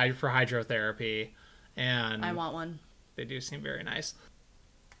tubs. Yeah, for hydrotherapy. And I want one. They do seem very nice.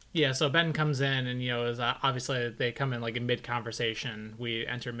 Yeah, so Ben comes in and, you know, is obviously they come in like in mid-conversation. We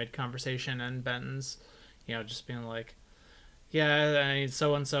enter mid-conversation and Ben's, you know, just being like, yeah, I need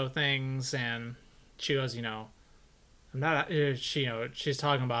so-and-so things. And she goes, you know, I'm not, she's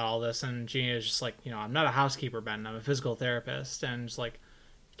talking about all this. And Jeannie is just like, you know, I'm not a housekeeper, Ben. I'm a physical therapist. And just like,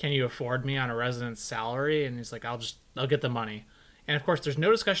 can you afford me on a resident's salary? And he's like, I'll get the money. And of course, there's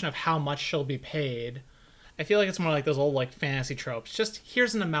no discussion of how much she'll be paid. I feel like it's more like those old like fantasy tropes. Just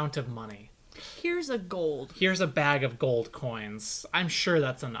here's an amount of money. Here's a gold. Here's a bag of gold coins. I'm sure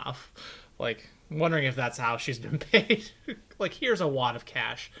that's enough. Like, wondering if that's how she's been paid. Like, here's a wad of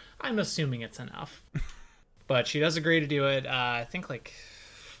cash. I'm assuming it's enough. But she does agree to do it, I think like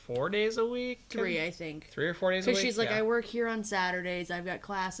 4 days a week? 3, I think. 3 or 4 days a week? Because she's like, I work here on Saturdays. I've got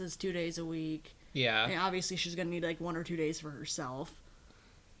classes 2 days a week. Yeah. And obviously she's going to need like 1 or 2 days for herself.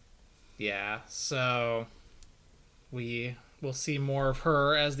 Yeah, so we will see more of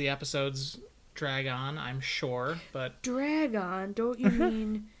her as the episodes drag on, I'm sure, but... Drag on? Don't you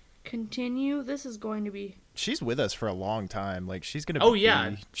mean continue? This is going to be... She's with us for a long time. Like, she's going to Oh,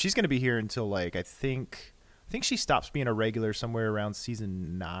 yeah. She's going to be here until, like, I think she stops being a regular somewhere around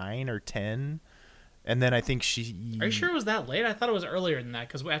season 9 or 10. And then I think she... Are you sure it was that late? I thought it was earlier than that,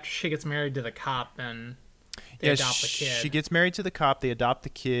 because after she gets married to the cop, then they adopt the kid. She gets married to the cop, they adopt the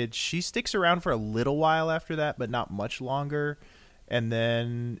kid. She sticks around for a little while after that, but not much longer. And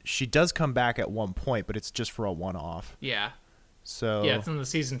then she does come back at one point, but it's just for a one-off. Yeah. So... Yeah, it's in the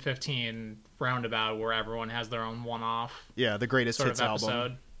season 15 roundabout where everyone has their own one-off. Yeah, the greatest sort hits of episode.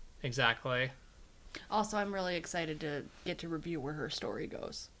 album. Exactly. Also, I'm really excited to get to review where her story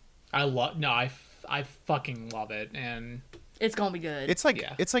goes. I fucking love it, and it's gonna be good. It's like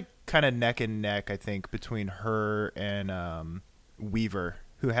kind of neck and neck, I think, between her and Weaver,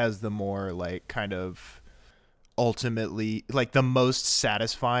 who has the more like kind of ultimately like the most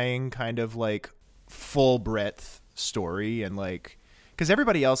satisfying kind of like full breadth story, and like because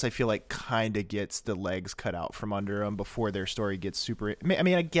everybody else I feel like kind of gets the legs cut out from under them before their story gets super. I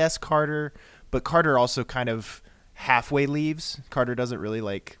mean, I guess Carter, but Carter also kind of halfway leaves. Carter doesn't really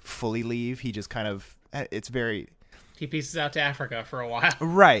like fully leave. He just kind of, it's very... He pieces out to Africa for a while.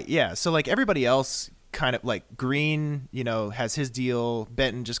 Right, yeah. So like everybody else kind of like Green, you know, has his deal.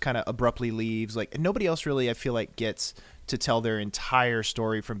 Benton just kind of abruptly leaves. Like nobody else really, I feel like, gets to tell their entire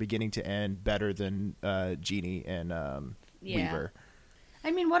story from beginning to end better than Jeannie and Weaver.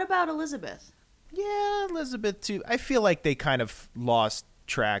 I mean, what about Elizabeth? Yeah, Elizabeth too. I feel like they kind of lost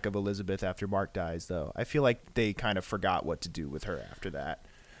track of Elizabeth after Mark dies, though. I feel like they kind of forgot what to do with her after that.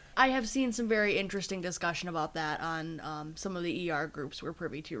 I have seen some very interesting discussion about that on some of the ER groups we're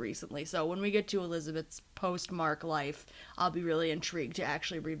privy to recently. So when we get to Elizabeth's post-Mark life, I'll be really intrigued to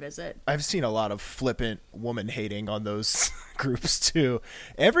actually revisit. I've seen a lot of flippant woman hating on those groups, too.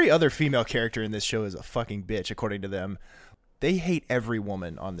 Every other female character in this show is a fucking bitch, according to them. They hate every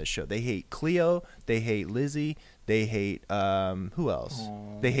woman on this show. They hate Cleo. They hate Lizzie. They hate, who else?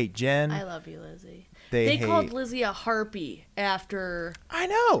 Aww. They hate Jen. I love you, Lizzie. They called Lizzie a harpy after... I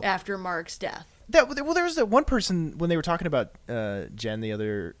know. After Mark's death. There was that one person, when they were talking about Jen the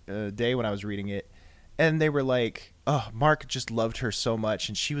other day when I was reading it, and they were like, oh, Mark just loved her so much,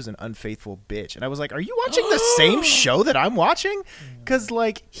 and she was an unfaithful bitch. And I was like, are you watching the same show that I'm watching? Because,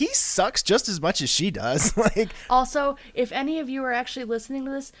 like, he sucks just as much as she does. Like, also, if any of you are actually listening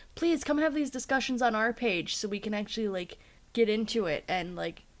to this, please come have these discussions on our page so we can actually, like, get into it and,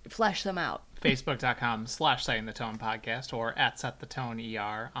 like, flesh them out. Facebook.com/Setting the Tone Podcast or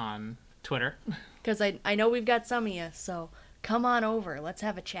 @SetTheToneER on Twitter. Because I know we've got some of you, so come on over. Let's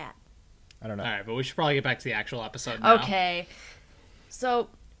have a chat. I don't know. All right, but we should probably get back to the actual episode now. Okay. So,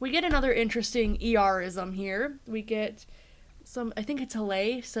 we get another interesting ER-ism here. We get some, I think it's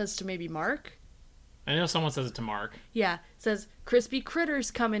Haley says to maybe Mark. I know someone says it to Mark. Yeah, says, crispy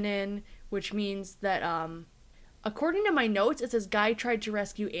critters coming in, which means that, according to my notes, it says Guy tried to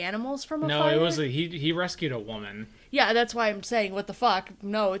rescue animals from a fire. No, it was he rescued a woman. Yeah, that's why I'm saying, what the fuck?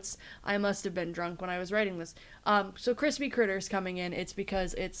 No, I must have been drunk when I was writing this. So Crispy Critter's coming in. It's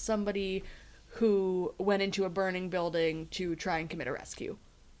because it's somebody who went into a burning building to try and commit a rescue.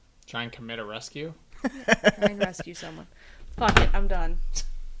 Try and commit a rescue? Try and rescue someone. Fuck it, I'm done.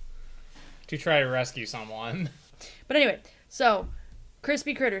 To try to rescue someone. But anyway, so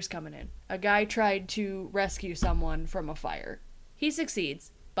Crispy Critter's coming in. A guy tried to rescue someone from a fire. He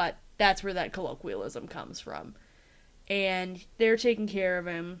succeeds, but that's where that colloquialism comes from. And they're taking care of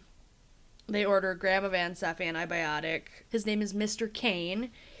him. They order a gram of Ansef antibiotic. His name is Mr.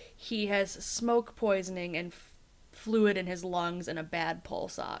 Kane. He has smoke poisoning and fluid in his lungs and a bad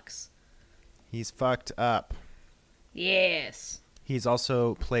pulse ox. He's fucked up. Yes. He's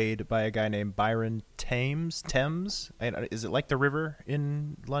also played by a guy named Byron Thames. Is it like the river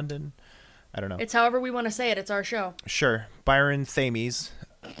in London? I don't know. It's however we want to say it. It's our show. Sure. Byron Thames.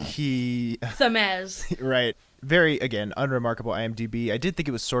 Thamez. Right. Very, again, unremarkable IMDb. I did think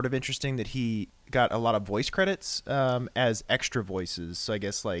it was sort of interesting that he got a lot of voice credits as extra voices. So I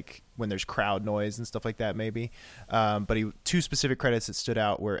guess like when there's crowd noise and stuff like that, maybe. But two specific credits that stood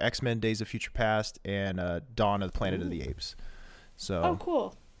out were X-Men: Days of Future Past and Dawn of the Planet of the Apes. So. Oh,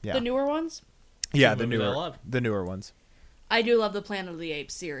 cool. Yeah. The newer ones? Yeah, the newer ones. I do love the Planet of the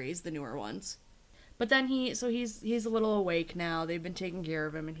Apes series, the newer ones. But then he's a little awake now. They've been taking care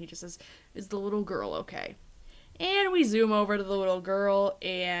of him, and he just says, "Is the little girl okay?" And we zoom over to the little girl,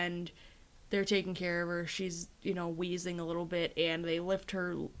 and they're taking care of her. She's, wheezing a little bit, and they lift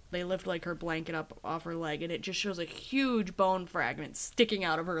like her blanket up off her leg, and it just shows a huge bone fragment sticking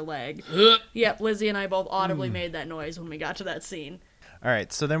out of her leg. Yep, Lizzie and I both audibly made that noise when we got to that scene. All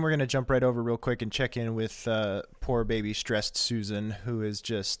right, so then we're going to jump right over real quick and check in with poor baby stressed Susan, who is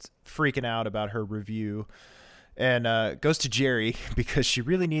just freaking out about her review, and goes to Jerry because she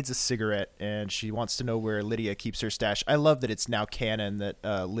really needs a cigarette, and she wants to know where Lydia keeps her stash. I love that it's now canon that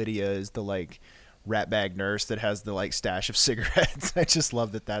Lydia is the, rat bag nurse that has the, stash of cigarettes. I just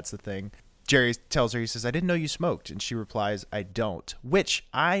love that that's the thing. Jerry tells her, he says, "I didn't know you smoked," and she replies, "I don't," which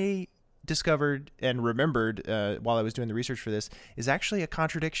I discovered and remembered while I was doing the research for this is actually a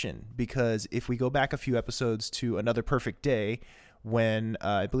contradiction, because if we go back a few episodes to Another Perfect Day, when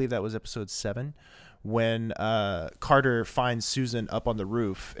I believe that was episode 7, when Carter finds Susan up on the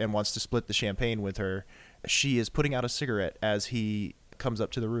roof and wants to split the champagne with her, she is putting out a cigarette as he comes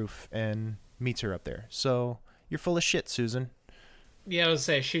up to the roof and meets her up there. So you're full of shit, Susan. Yeah, I would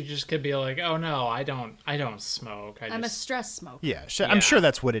say she just could be like, "Oh no, I don't smoke. I'm a stress smoker." Yeah, I'm sure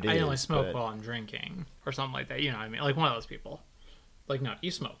that's what it is. I only smoke while I'm drinking, or something like that. You know what I mean? Like one of those people. Like, no, you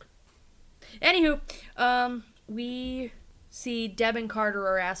smoke. Anywho, we see Deb and Carter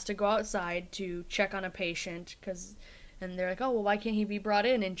are asked to go outside to check on a patient, and they're like, "Oh, well, why can't he be brought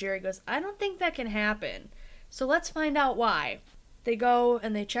in?" And Jerry goes, "I don't think that can happen. So let's find out why." They go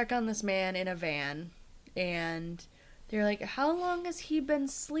and they check on this man in a van, and they're like, "How long has he been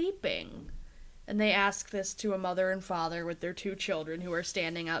sleeping?" And they ask this to a mother and father with their 2 children who are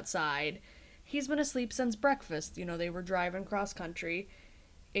standing outside. "He's been asleep since breakfast." They were driving cross country.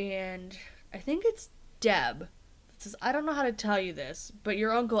 And I think it's Deb that says, "I don't know how to tell you this, but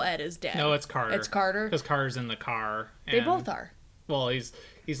your Uncle Ed is dead." No, it's Carter. It's Carter? Because Carter's in the car. They both are. Well, he's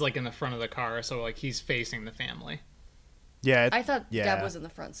in the front of the car, so he's facing the family. Yeah. I thought Deb was in the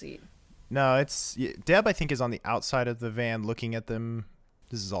front seat. No, Deb, I think, is on the outside of the van looking at them.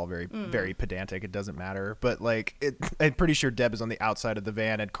 This is all very, very pedantic. It doesn't matter. But, I'm pretty sure Deb is on the outside of the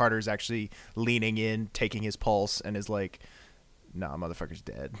van, and Carter's actually leaning in, taking his pulse, and is like, "Nah, motherfucker's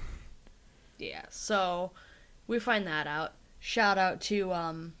dead." Yeah, so we find that out. Shout out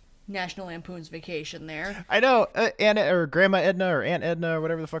to National Lampoon's Vacation there. I know. Anna, or Grandma Edna, or Aunt Edna, or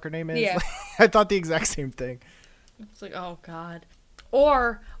whatever the fuck her name is. Yeah. I thought the exact same thing. It's like, oh, God.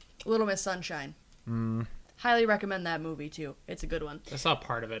 Or Little Miss Sunshine. Highly recommend that movie, too. It's a good one. I saw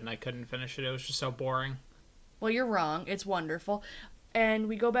part of it, and I couldn't finish it. It was just so boring. Well, you're wrong. It's wonderful. And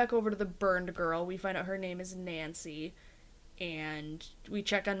we go back over to the burned girl. We find out her name is Nancy. And we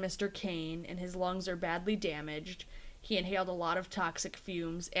check on Mr. Kane, and his lungs are badly damaged. He inhaled a lot of toxic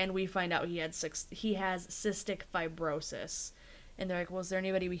fumes, and we find out he has cystic fibrosis. And they're like, "Well, is there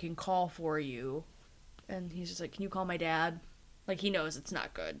anybody we can call for you?" And he's just like, "Can you call my dad?" He knows it's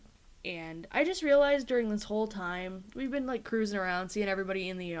not good. And I just realized during this whole time, we've been, cruising around, seeing everybody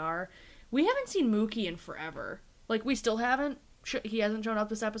in the ER. We haven't seen Mookie in forever. We still haven't. He hasn't shown up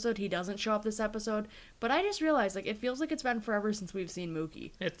this episode. He doesn't show up this episode. But I just realized, it feels like it's been forever since we've seen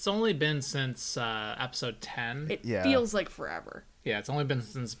Mookie. It's only been since episode 10. It feels like forever. Yeah, it's only been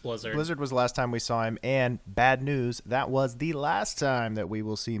since Blizzard. Blizzard was the last time we saw him, and bad news, that was the last time that we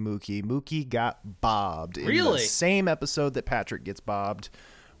will see Mookie. Mookie got bobbed. In the same episode that Patrick gets bobbed,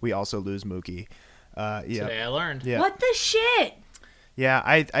 we also lose Mookie. Yeah. Today I learned. Yeah. What the shit? Yeah,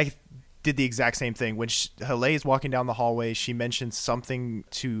 I did the exact same thing. When Haley is walking down the hallway, she mentions something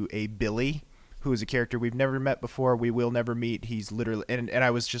to a Billy, who is a character we've never met before, we will never meet. He's literally... And I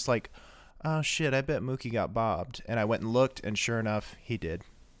was just like... Oh, shit, I bet Mookie got bobbed. And I went and looked, and sure enough, he did.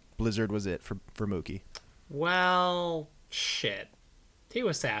 Blizzard was it for Mookie. Well, shit. He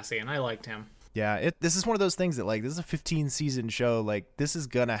was sassy, and I liked him. Yeah, this is one of those things that, like, this is a 15-season show. Like, this is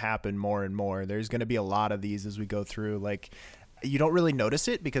going to happen more and more. There's going to be a lot of these as we go through. Like, you don't really notice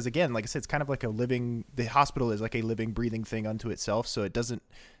it because, again, like I said, it's kind of like the hospital is like a living, breathing thing unto itself. So it doesn't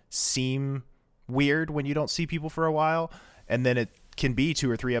seem weird when you don't see people for a while. And then it can be 2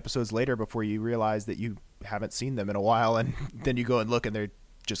 or 3 episodes later before you realize that you haven't seen them in a while, and then you go and look and they're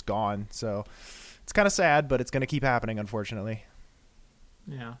just gone. So it's kind of sad, but it's going to keep happening, unfortunately.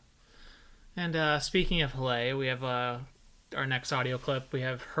 Yeah. And speaking of Haley, we have our next audio clip. We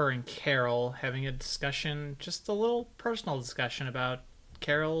have her and Carol having a discussion, just a little personal discussion about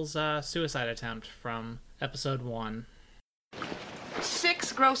Carol's suicide attempt from episode 1.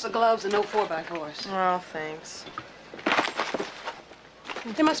 6 gross of gloves and no 4x4s. Oh, thanks.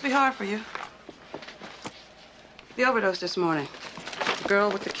 It must be hard for you. The overdose this morning. The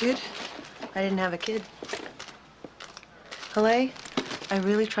girl with the kid? I didn't have a kid. Haley, I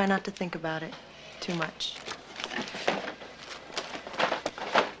really try not to think about it too much.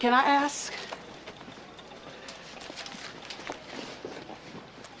 Can I ask?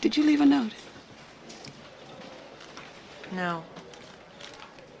 Did you leave a note? No.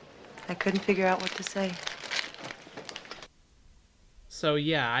 I couldn't figure out what to say. So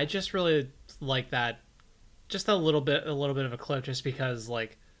yeah, I just really like that, just a little bit of a clip, just because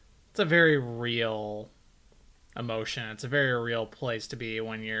like it's a very real emotion. It's a very real place to be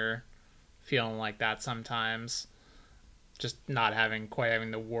when you're feeling like that sometimes. Just not quite having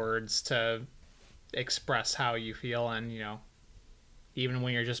the words to express how you feel, and even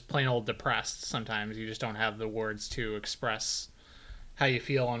when you're just plain old depressed, sometimes you just don't have the words to express how you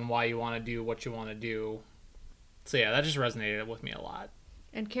feel and why you want to do what you want to do. So yeah, that just resonated with me a lot.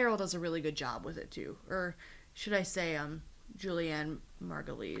 And Carol does a really good job with it too. Or should I say Julianne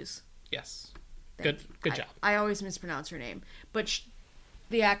Margulies. Yes. Good job. I always mispronounce her name. But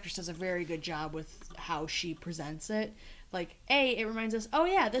the actress does a very good job with how she presents it. Like, A, it reminds us, oh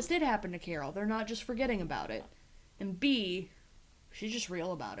yeah, this did happen to Carol. They're not just forgetting about it. And B, she's just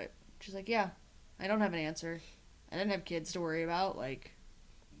real about it. She's like, yeah, I don't have an answer. I didn't have kids to worry about. Like,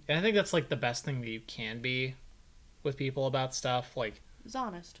 and I think that's like the best thing that you can be with people about stuff. Like, it's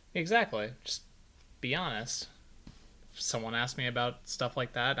honest. Exactly. Just be honest. If someone asks me about stuff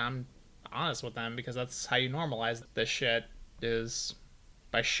like that, I'm honest with them, because that's how you normalize this shit, is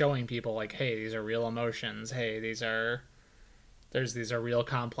by showing people like, hey, these are real emotions. Hey, these are real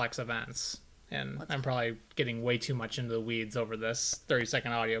complex events. And I'm probably getting way too much into the weeds over this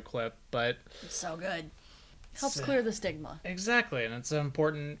 30-second audio clip, but it's so good. Helps clear the stigma. Exactly, and it's an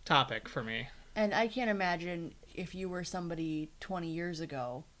important topic for me. And I can't imagine if you were somebody 24 years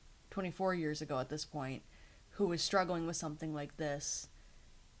ago at this point, who was struggling with something like this,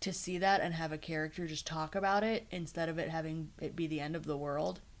 to see that and have a character just talk about it instead of it having it be the end of the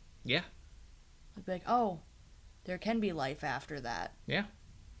world. Yeah. I'd be like, oh, there can be life after that. Yeah.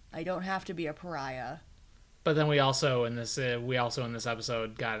 I don't have to be a pariah. But then we also in this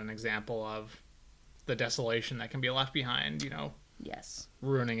episode got an example of the desolation that can be left behind, Yes.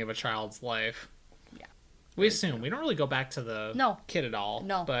 Ruining of a child's life. Yeah. We assume. We don't really go back to the kid at all.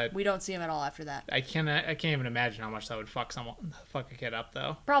 No, but we don't see him at all after that. I can't even imagine how much that would fuck a kid up,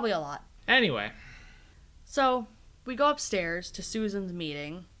 though. Probably a lot. Anyway. So, we go upstairs to Susan's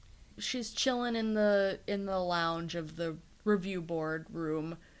meeting. She's chilling in the lounge of the review board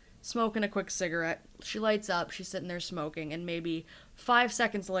room, smoking a quick cigarette. She lights up, she's sitting there smoking, and maybe 5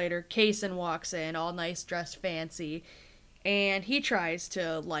 seconds later, Kaysen walks in, all nice, dressed fancy, and he tries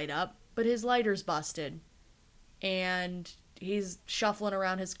to light up, but his lighter's busted. And he's shuffling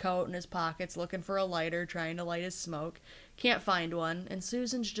around his coat and his pockets, looking for a lighter, trying to light his smoke. Can't find one, and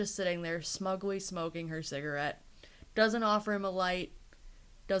Susan's just sitting there, smugly smoking her cigarette. Doesn't offer him a light,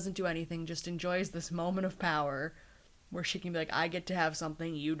 doesn't do anything, just enjoys this moment of power where she can be like, I get to have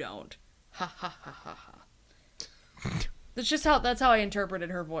something you don't. Ha ha ha ha ha. That's how I interpreted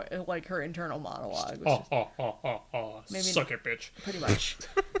her voice, like her internal monologue. Maybe suck it, bitch. Pretty much.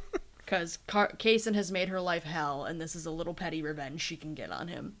 Because Kaysen has made her life hell, and this is a little petty revenge she can get on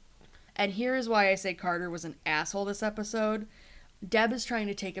him. And here is why I say Carter was an asshole this episode. Deb is trying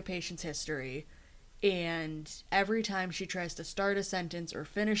to take a patient's history, and every time she tries to start a sentence or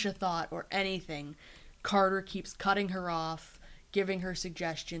finish a thought or anything, Carter keeps cutting her off, giving her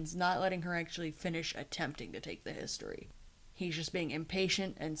suggestions, not letting her actually finish attempting to take the history. He's just being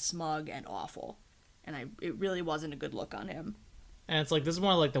impatient and smug and awful. And it really wasn't a good look on him. And it's like, this is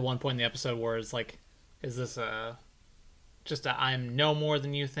more like the one point in the episode where it's like, is this just a I'm no more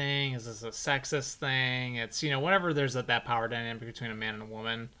than you thing? Is this a sexist thing? It's, whenever there's that power dynamic between a man and a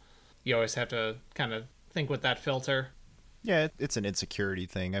woman, you always have to kind of think with that filter. Yeah, it's an insecurity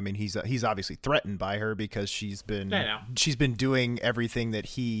thing. I mean, he's obviously threatened by her because she's been doing everything that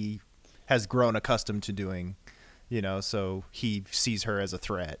he has grown accustomed to doing, so he sees her as a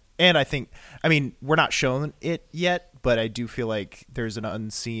threat. And we're not shown it yet, but I do feel like there's an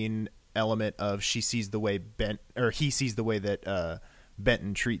unseen element of he sees the way that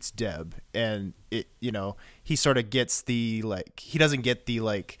Benton treats Deb, and he sort of gets he doesn't get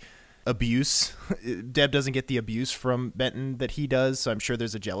the abuse. Deb doesn't get the abuse from Benton that he does, so I'm sure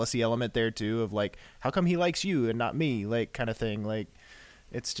there's a jealousy element there too of how come he likes you and not me, kind of thing.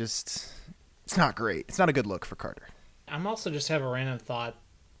 It's not great. It's not a good look for Carter. I'm also just have a random thought.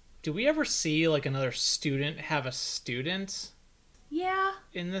 Do we ever see another student have a student? Yeah.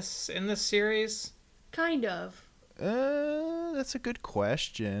 In this series? Kind of. That's a good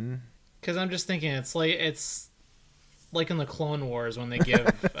question. Because I'm just thinking it's like in the Clone Wars when they give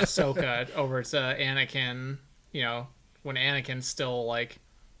Ahsoka over to Anakin, when Anakin's still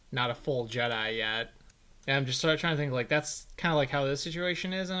not a full Jedi yet. And I'm just trying to think that's kind of how this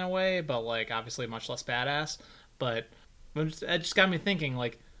situation is in a way, but obviously much less badass. But it just got me thinking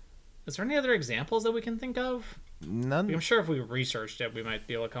is there any other examples that we can think of? None. I'm sure if we researched it, we might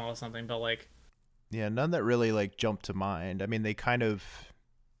be able to come up with something, but yeah, none that really jumped to mind. I mean, they kind of,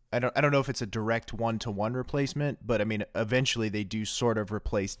 I don't know if it's a direct one-to-one replacement, but I mean, eventually they do sort of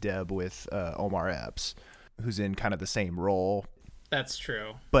replace Deb with Omar Epps, who's in kind of the same role. That's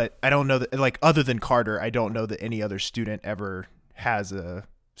true. But I don't know that, other than Carter, I don't know that any other student ever has a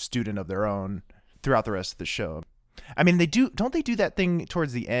student of their own throughout the rest of the show. I mean, don't they do that thing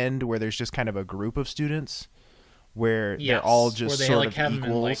towards the end where there's just kind of a group of students where they're all just where they sort of have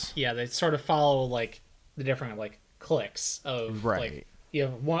equals? They sort of follow the different cliques of right. You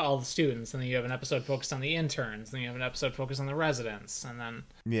have all the students, and then you have an episode focused on the interns, then you have an episode focused on the residents, and then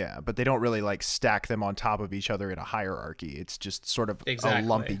but they don't really stack them on top of each other in a hierarchy. It's just sort of a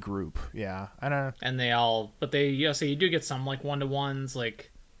lumpy group. Yeah, I don't know. And so you do get some one-to-ones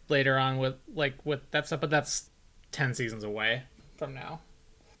later on with that stuff, but that's 10 seasons away from now.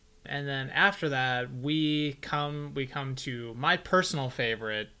 And then after that, we come to my personal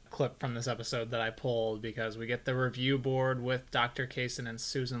favorite clip from this episode that I pulled, because we get the review board with Dr. Kaysen and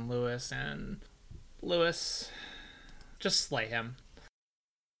Susan Lewis, and Lewis, just slay him.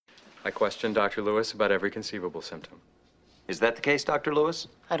 I questioned Dr. Lewis about every conceivable symptom. Is that the case, Dr. Lewis?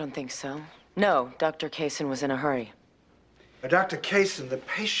 I don't think so. No, Dr. Kaysen was in a hurry. Dr. Kaysen, the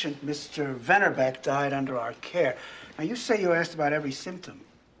patient, Mr. Venerbeck, died under our care. Now, you say you asked about every symptom,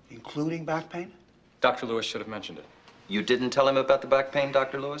 including back pain? Dr. Lewis should have mentioned it. You didn't tell him about the back pain,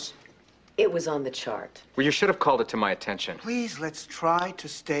 Dr. Lewis? It was on the chart. Well, you should have called it to my attention. Please, let's try to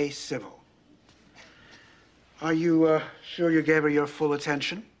stay civil. Are you sure you gave her your full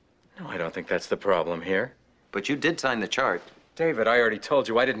attention? No, I don't think that's the problem here. But you did sign the chart. David, I already told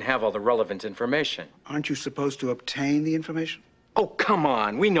you I didn't have all the relevant information. Aren't you supposed to obtain the information? Oh, come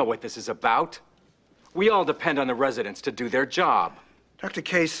on. We know what this is about. We all depend on the residents to do their job. Dr.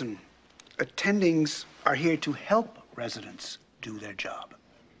 Kaysen, attendings are here to help residents do their job.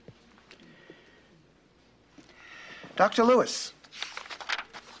 Dr. Lewis,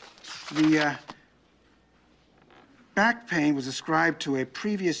 the back pain was ascribed to a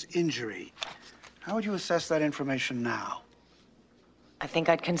previous injury. How would you assess that information now? I think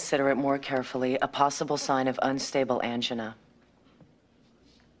I'd consider it more carefully, a possible sign of unstable angina.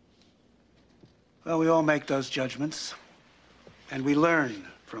 Well, we all make those judgments, and we learn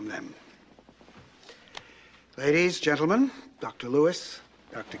from them. Ladies, gentlemen, Dr. Lewis,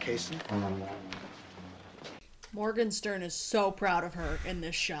 Dr. Kaysen. Morgenstern is so proud of her in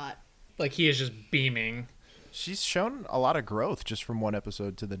this shot. He is just beaming. She's shown a lot of growth just from one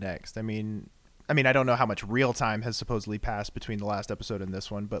episode to the next. I mean, I don't know how much real time has supposedly passed between the last episode and this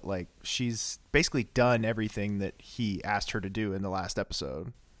one, but she's basically done everything that he asked her to do in the last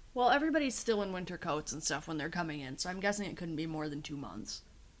episode. Well, everybody's still in winter coats and stuff when they're coming in, so I'm guessing it couldn't be more than 2 months.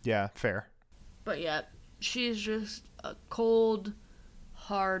 Yeah, fair. But yeah, she's just a cold,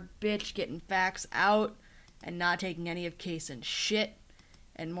 hard bitch getting facts out and not taking any of Kaysen's shit,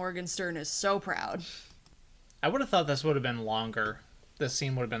 and Morgenstern is so proud. I would have thought this would have been longer. This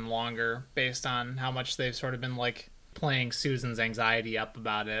scene would have been longer based on how much they've sort of been like playing Susan's anxiety up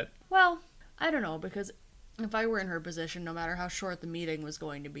about it. Well, I don't know, because if I were in her position, no matter how short the meeting was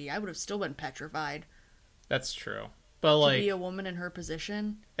going to be, I would have still been petrified. That's true. But like, to be a woman in her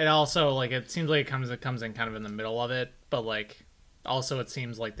position. It also, like, it seems like it comes in kind of in the middle of it, but like, also it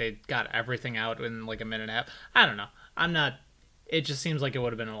seems like they got everything out in like a minute and a half. I don't know. It just seems like it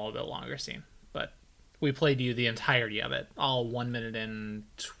would have been a little bit longer scene, but we played you the entirety of it, all 1 minute and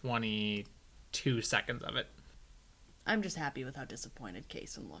 22 seconds of it. I'm just happy with how disappointed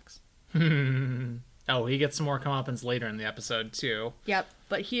Kaysen looks. Oh, he gets some more comeuppance later in the episode too. Yep,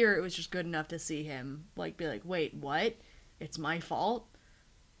 but here it was just good enough to see him like be like, "Wait, what? It's my fault?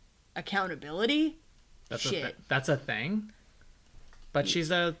 Accountability? Shit. That's a thing." But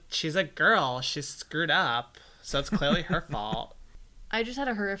she's a girl. She's screwed up, so it's clearly her fault. I just had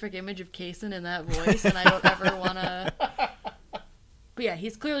a horrific image of Kaysen in that voice, and I don't ever want to. But yeah,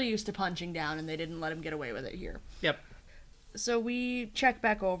 he's clearly used to punching down, and they didn't let him get away with it here. Yep. So we check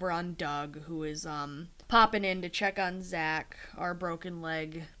back over on Doug, who is popping in to check on Zach, our broken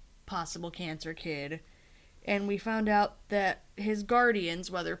leg, possible cancer kid. And we found out that his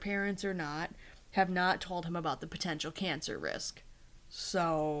guardians, whether parents or not, have not told him about the potential cancer risk.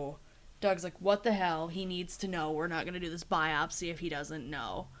 So Doug's like, what the hell? He needs to know. We're not going to do this biopsy if he doesn't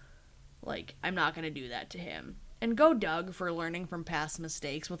know. Like, I'm not going to do that to him. And go Doug for learning from past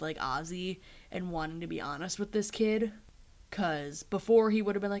mistakes with, like, Ozzy and wanting to be honest with this kid. Because before he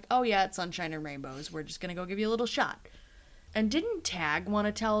would have been like, oh yeah, it's sunshine and rainbows. We're just going to go give you a little shot. And didn't Tag want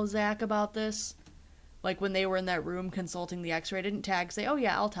to tell Zach about this? Like when they were in that room consulting the x-ray, didn't Tag say, oh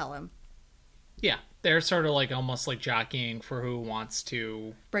yeah, I'll tell him? Yeah, they're sort of like almost like jockeying for who wants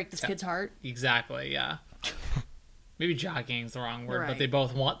to... break this kid's heart? Exactly, yeah. Maybe jockeying is the wrong word, right. But they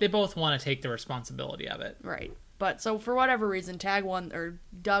both want to take the responsibility of it. Right. But so for whatever reason, Doug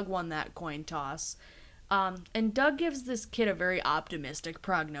won that coin toss. And Doug gives this kid a very optimistic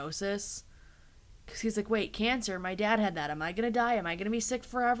prognosis. Because he's like, wait, cancer? My dad had that. Am I going to die? Am I going to be sick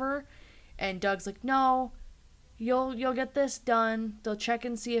forever? And Doug's like, no, you'll get this done. They'll check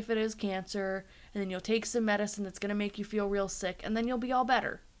and see if it is cancer. And then you'll take some medicine that's going to make you feel real sick. And then you'll be all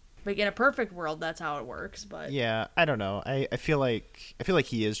better. Like, in a perfect world, that's how it works. But yeah, I don't know. I feel like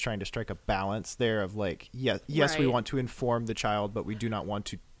he is trying to strike a balance there of like, yes, right. We want to inform the child, but we do not want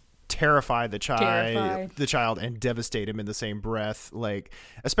to terrify the child and devastate him in the same breath, like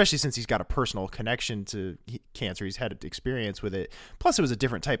especially since he's got a personal connection to cancer. He's had experience with it, plus it was a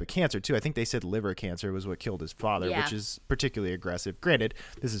different type of cancer too. I think they said liver cancer was what killed his father, which is particularly aggressive. Granted,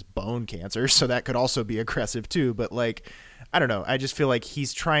 this is bone cancer, so that could also be aggressive too, but like I don't know, I just feel like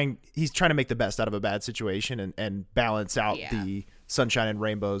he's trying to make the best out of a bad situation and balance out the sunshine and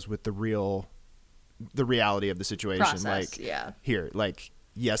rainbows with the reality of the situation. Process, here, like,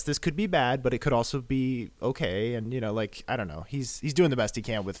 yes, this could be bad, but it could also be okay. And, like, I don't know. He's doing the best he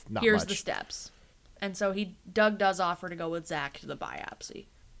can with not Here's much. the steps. And so Doug does offer to go with Zach to the biopsy.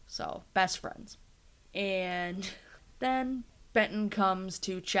 So, best friends. And then Benton comes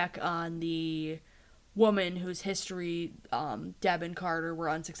to check on the woman whose history Deb and Carter were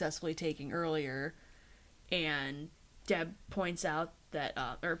unsuccessfully taking earlier. And Deb points out that,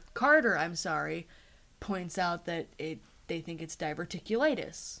 Carter, points out that they think it's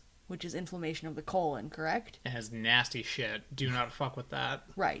diverticulitis, which is inflammation of the colon, correct? It has nasty shit. Do not fuck with that.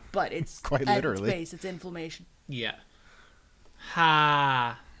 Right, but it's quite at literally. its base, it's inflammation. Yeah.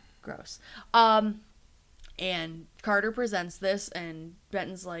 Ha. Gross. And Carter presents this, and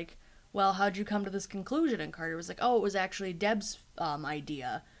Benton's like, well, how'd you come to this conclusion? And Carter was like, oh, it was actually Deb's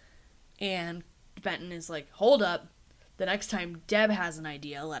idea. And Benton is like, hold up. The next time Deb has an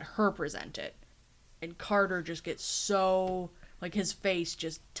idea, let her present it. And Carter just gets so, like, his face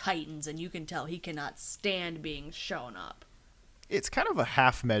just tightens, and you can tell he cannot stand being shown up. It's kind of a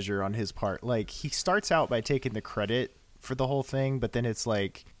half measure on his part. Like, he starts out by taking the credit for the whole thing, but then it's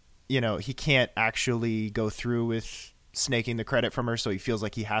like, he can't actually go through with snaking the credit from her, so he feels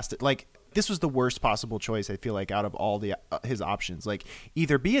like he has to. Like, this was the worst possible choice, I feel like, out of all his options. Like,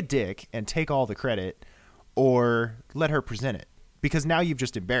 either be a dick and take all the credit, or let her present it. Because now you've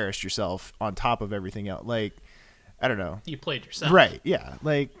just embarrassed yourself on top of everything else. Like, I don't know. You played yourself. Right, yeah.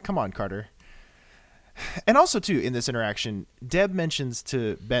 Like, come on, Carter. And also, too, in this interaction, Deb mentions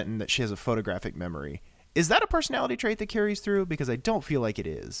to Benton that she has a photographic memory. Is that a personality trait that carries through? Because I don't feel like it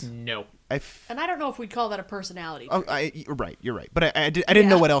is. No. And I don't know if we'd call that a personality trait. Oh, right, you're right. But I didn't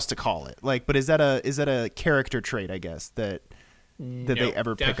know what else to call it. Like, but is that a character trait, I guess, that they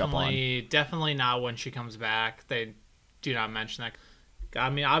ever pick up on? Definitely not when she comes back. They do not mention that.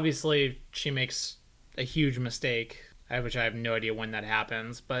 I mean, obviously, she makes a huge mistake, which I have no idea when that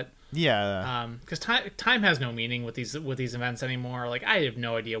happens, but yeah, because time has no meaning with these events anymore. Like, I have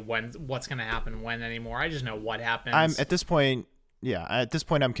no idea what's going to happen when anymore. I just know what happens. At this point,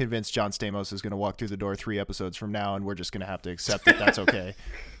 I'm convinced John Stamos is going to walk through the door 3 episodes from now, and we're just going to have to accept that that's okay.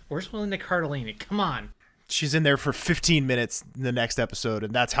 Where's Linda Cardellini? Come on. She's in there for 15 minutes in the next episode,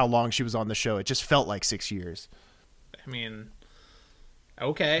 and that's how long she was on the show. It just felt like 6 years. I mean,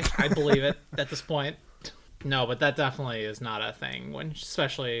 okay, I believe it at this point. No, but that definitely is not a thing.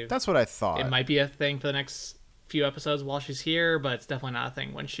 Especially, that's what I thought. It might be a thing for the next few episodes while she's here, but it's definitely not a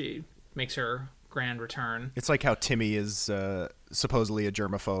thing when she makes her grand return. It's like how Timmy is supposedly a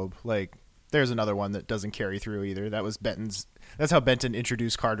germaphobe. Like, there's another one that doesn't carry through either. That's how Benton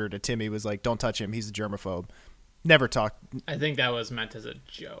introduced Carter to Timmy, was like, don't touch him, he's a germaphobe. Never talk. I think that was meant as a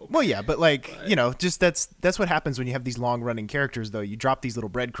joke. Well, yeah, but just that's what happens when you have these long-running characters, though. You drop these little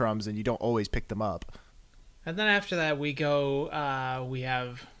breadcrumbs and you don't always pick them up. And then after that, we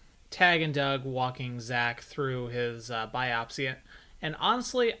have Tag and Doug walking Zach through his biopsy. And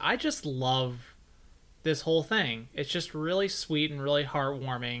honestly, I just love this whole thing. It's just really sweet and really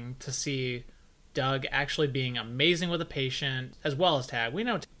heartwarming to see Doug actually being amazing with a patient, as well as Tag. We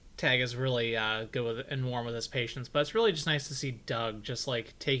know Tag is really good with and warm with his patients, but it's really just nice to see Doug just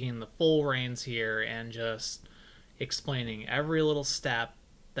like taking the full reins here and just explaining every little step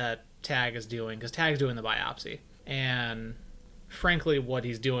that Tag is doing, because Tag's doing the biopsy. And frankly, what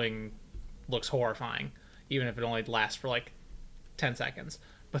he's doing looks horrifying, even if it only lasts for like 10 seconds.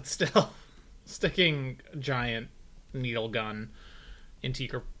 But still, sticking a giant needle gun into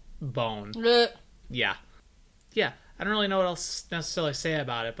your bone. Yeah. I don't really know what else necessarily say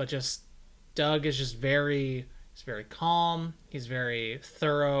about it, but just Doug is just he's very calm. He's very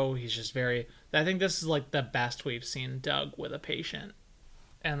thorough. I think this is like the best we've seen Doug with a patient.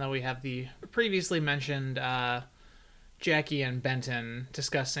 And then we have the previously mentioned Jackie and Benton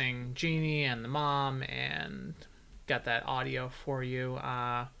discussing Jeannie and the mom, and got that audio for you.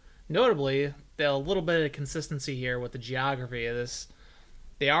 Notably, a little bit of consistency here with the geography of this.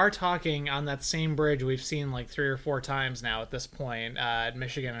 They are talking on that same bridge we've seen like 3 or 4 times now at this point, at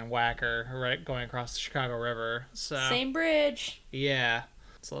Michigan and Wacker, right, going across the Chicago River. So same bridge. Yeah.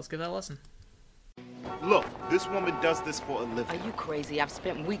 So let's give that a listen. Look, this woman does this for a living. Are you crazy? I've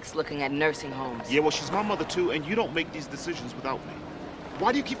spent weeks looking at nursing homes. Yeah, well, she's my mother too, and you don't make these decisions without me.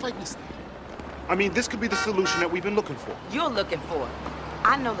 Why do you keep fighting this thing? I mean, this could be the solution that we've been looking for. You're looking for it.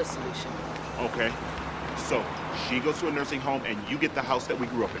 I know the solution. Okay. So, she goes to a nursing home, and you get the house that we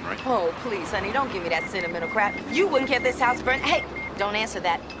grew up in, right? Oh, please, honey, don't give me that sentimental crap. You wouldn't care if this house burned. Hey, don't answer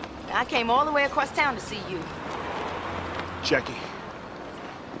that. I came all the way across town to see you. Jackie,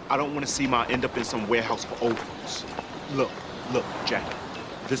 I don't want to see Ma end up in some warehouse for old folks. Look, Jackie.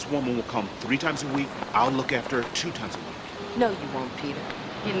 This woman will come 3 times a week. I'll look after her 2 times a week. No, you won't, Peter.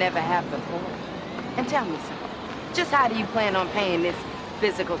 You never have before. And tell me something. Just how do you plan on paying this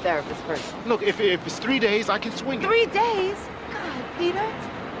physical therapist person? Look, if it's 3 days, I can swing it. 3 days? God, Peter.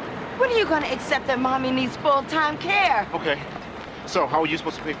 When are you going to accept that Mommy needs full-time care? Okay. So, how are you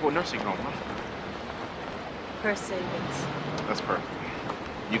supposed to pay for a nursing home, huh? Her savings. That's perfect.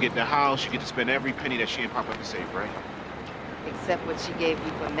 You get the house, you get to spend every penny that she and Papa can save, right? Except what she gave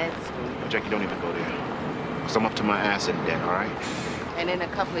you for med school. Well, Jackie, don't even go there. Because I'm up to my ass in debt, all right? And in a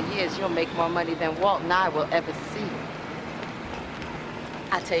couple of years, you'll make more money than Walt and I will ever see.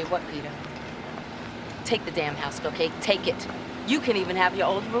 I tell you what, Peter. Take the damn house, okay? Take it. You can even have your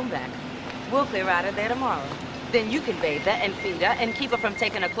old room back. We'll clear out of there tomorrow. Then you can bathe her and feed her and keep her from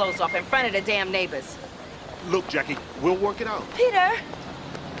taking her clothes off in front of the damn neighbors. Look, Jackie, we'll work it out. Peter!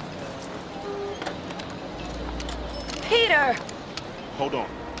 Peter! Hold on.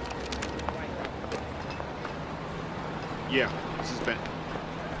 Yeah, this is Ben.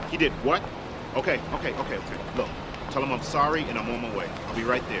 He did what? Okay. Look, tell him I'm sorry and I'm on my way. I'll be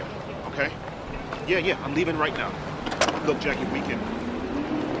right there, okay? Yeah, I'm leaving right now. Look, Jackie, we can...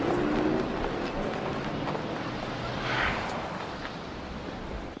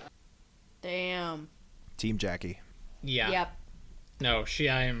 Damn. Team Jackie. Yeah. Yep. No,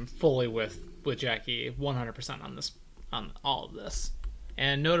 I am fully with Jackie 100% on all of this.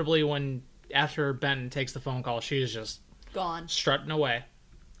 And notably, after Ben takes the phone call, she's just gone, strutting away,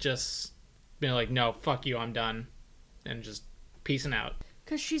 just being like, no, fuck you, I'm done, and just peacing out.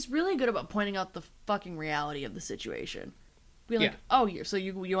 Because she's really good about pointing out the fucking reality of the situation. Being like, oh, so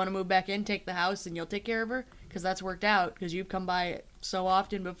you want to move back in, take the house, and you'll take care of her? Because that's worked out, because you've come by so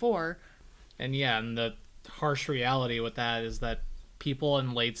often before. And and the harsh reality with that is that people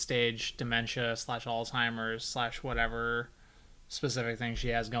in late stage dementia / Alzheimer's / whatever specific thing she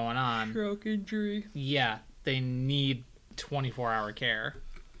has going on. Stroke injury. Yeah, they need 24-hour care.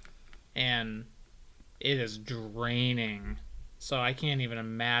 And it is draining. So I can't even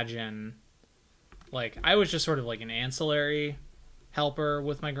imagine. Like, I was just sort of like an ancillary helper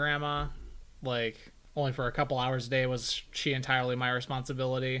with my grandma. Like, only for a couple hours a day was she entirely my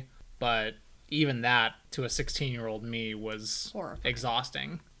responsibility. But even that, to a 16-year-old me, was horrible.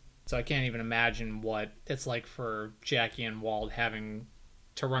 Exhausting. So I can't even imagine what it's like for Jackie and Walt having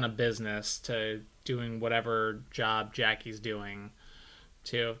to run a business, to doing whatever job Jackie's doing,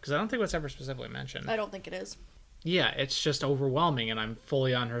 too. Because I don't think it's ever specifically mentioned. I don't think it is. Yeah, it's just overwhelming, and I'm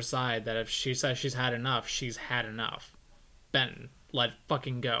fully on her side that if she says she's had enough, she's had enough. Benton, let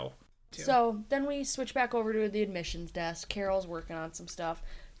fucking go. So then we switch back over to the admissions desk. Carol's working on some stuff.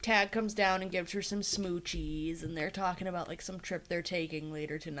 Tag comes down and gives her some smoochies, and they're talking about like some trip they're taking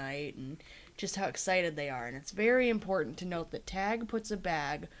later tonight and just how excited they are. And it's very important to note that Tag puts a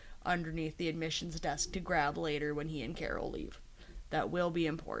bag underneath the admissions desk to grab later when he and Carol leave. That will be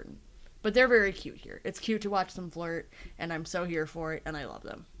important. But they're very cute here. It's cute to watch them flirt, and I'm so here for it, and I love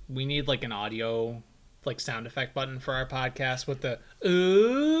them. We need like an audio like sound effect button for our podcast with the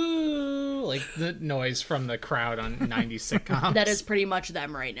ooh, like the noise from the crowd on 90s sitcoms. That is pretty much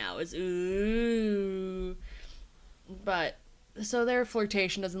them right now, is ooh. But so their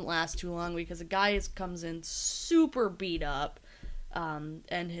flirtation doesn't last too long because a guy comes in super beat up,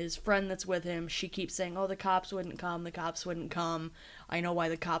 and his friend that's with him, she keeps saying, oh, the cops wouldn't come, the cops wouldn't come. I know why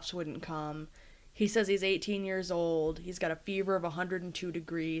the cops wouldn't come. He says he's 18 years old. He's got a fever of 102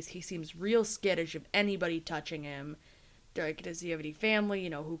 degrees. He seems real skittish of anybody touching him. They're like, does he have any family? You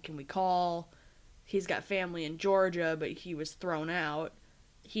know, who can we call? He's got family in Georgia, but he was thrown out.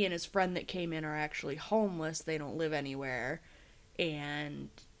 He and his friend that came in are actually homeless. They don't live anywhere. And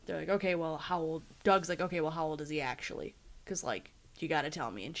they're like, okay, well, how old? Doug's like, okay, well, how old is he actually? Because, like, you gotta tell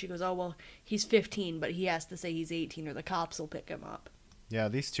me. And she goes, oh, well, he's 15, but he has to say he's 18 or the cops will pick him up. Yeah,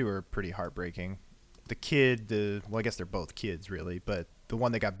 these two are pretty heartbreaking. The kid, well, I guess they're both kids, really, but the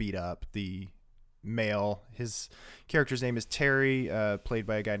one that got beat up, the male, his character's name is Terry, played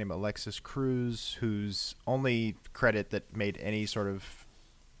by a guy named Alexis Cruz, whose only credit that made any sort of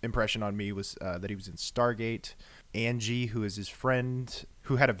impression on me was that he was in Stargate. Angie, who is his friend,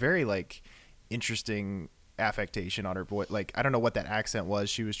 who had a very, like, interesting affectation on her voice. Like, I don't know what that accent was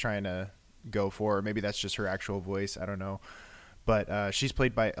she was trying to go for. Maybe that's just her actual voice. I don't know. But she's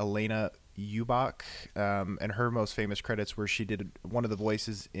played by Elena Ubach, and her most famous credits were she did one of the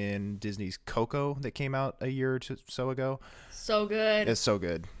voices in Disney's Coco that came out a year or so ago. So good. It's so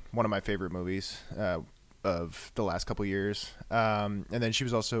good. One of my favorite movies of the last couple years. And then she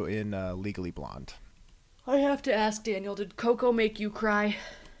was also in Legally Blonde. I have to ask, Daniel, did Coco make you cry?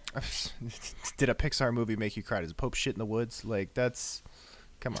 Did a Pixar movie make you cry? Does Pope shit in the woods? Like, that's...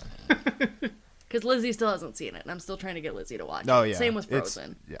 Come on. Because Lizzie still hasn't seen it, and I'm still trying to get Lizzie to watch it. Oh, yeah. Same with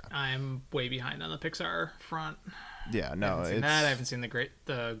Frozen. Yeah. I'm way behind on the Pixar front. Yeah, no, I haven't seen that. I haven't seen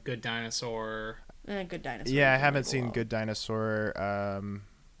the Good Dinosaur. Good Dinosaur. Yeah, I haven't seen Good Dinosaur.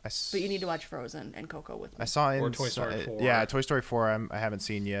 But you need to watch Frozen and Coco with me. I saw or Toy Story 4. Yeah, Toy Story 4 I haven't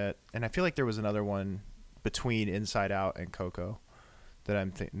seen yet. And I feel like there was another one between Inside Out and Coco that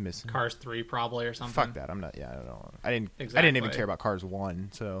I'm missing. Cars 3 probably or something. Fuck that. I don't know. I didn't even care about Cars 1,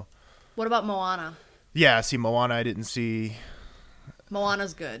 so... What about Moana? Yeah, see, Moana I didn't see.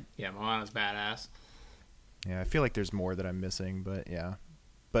 Moana's good. Yeah, Moana's badass. Yeah, I feel like there's more that I'm missing, but yeah.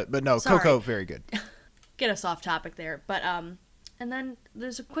 But no, Sorry. Coco, very good. Get us off topic there. But, and then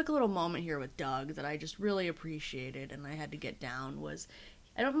there's a quick little moment here with Doug that I just really appreciated and I had to get down was,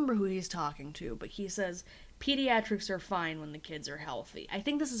 I don't remember who he's talking to, but he says, pediatrics are fine when the kids are healthy. I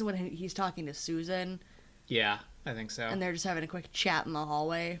think this is when he's talking to Susan. Yeah, I think so. And they're just having a quick chat in the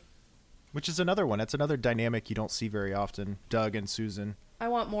hallway. Which is another one. That's another dynamic you don't see very often. Doug and Susan. I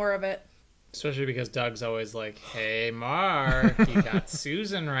want more of it. Especially because Doug's always like, hey, Mark, you got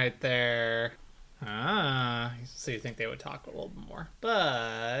Susan right there. So you think they would talk a little bit more.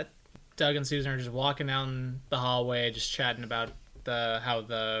 But Doug and Susan are just walking down the hallway, just chatting about how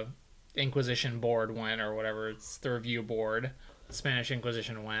the Inquisition board went, or whatever. It's the review board. The Spanish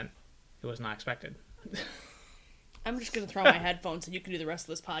Inquisition went. It was not expected. I'm just going to throw my headphones and you can do the rest of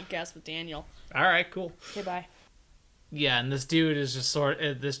this podcast with Daniel. All right, cool. Okay, bye. Yeah, and this dude is just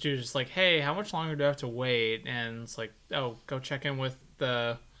like, hey, how much longer do I have to wait? And it's like, oh, go check with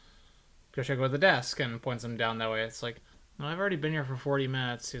the desk, and points him down that way. It's like, well, I've already been here for 40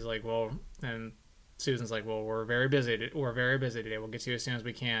 minutes. He's like, well, and Susan's like, well, we're very busy today. We'll get to you as soon as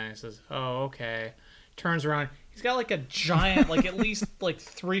we can. He says, oh, okay. turns around. He's got like a giant, like at least like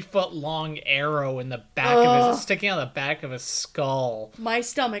 3 foot long arrow in the back of his, sticking out the back of his skull. My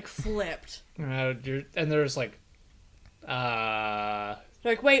stomach flipped. And there's like,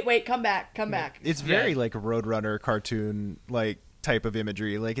 like, wait, come back. It's very like Roadrunner cartoon like type of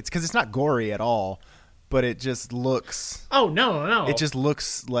imagery. Like it's because it's not gory at all, but it just looks. Oh no! It just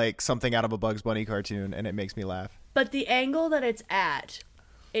looks like something out of a Bugs Bunny cartoon, and it makes me laugh. But the angle that it's at,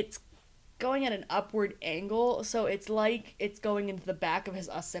 it's going at an upward angle, so it's like it's going into the back of his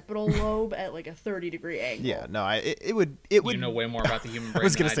occipital lobe at like a 30-degree angle. Yeah, no, it would. You know way more about the human brain. I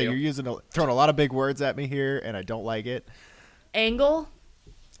was gonna say do. you're throwing a lot of big words at me here, and I don't like it. Angle.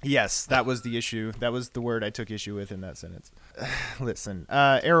 Yes, that was the issue. That was the word I took issue with in that sentence. Listen,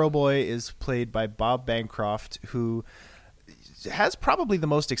 Arrow Boy is played by Bob Bancroft, who has probably the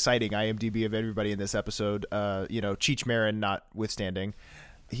most exciting IMDb of everybody in this episode. Cheech Marin notwithstanding.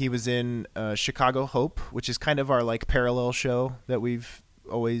 He was in Chicago Hope, which is kind of our like parallel show that we've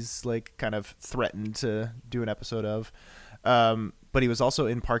always like kind of threatened to do an episode of. But he was also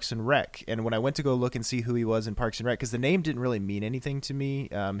in Parks and Rec. And when I went to go look and see who he was in Parks and Rec, because the name didn't really mean anything to me,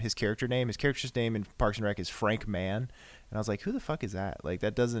 his character's name in Parks and Rec is Frank Mann. And I was like, who the fuck is that? Like,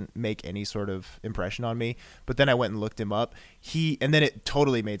 that doesn't make any sort of impression on me. But then I went and looked him up. And then it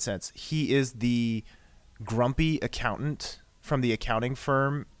totally made sense. He is the grumpy accountant from the accounting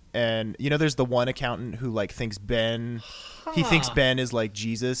firm. And, there's the one accountant who, like, thinks Ben... He thinks Ben is like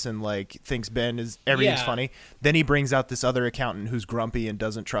Jesus and like thinks Ben is everything's funny. Then he brings out this other accountant who's grumpy and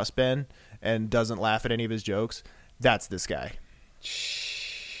doesn't trust Ben and doesn't laugh at any of his jokes. That's this guy.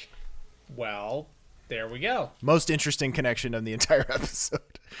 Well, there we go. Most interesting connection of the entire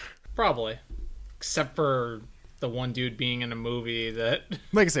episode. Probably. Except for the one dude being in a movie that...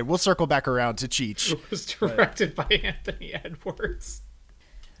 Like I said, we'll circle back around to Cheech. It was directed by Anthony Edwards.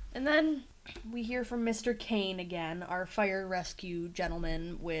 And then we hear from Mr. Kane again, our fire rescue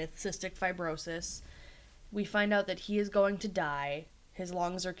gentleman with cystic fibrosis. We find out that he is going to die. His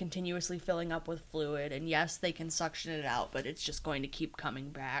lungs are continuously filling up with fluid, and yes, they can suction it out, but it's just going to keep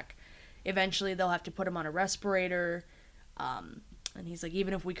coming back. Eventually, they'll have to put him on a respirator, and he's like,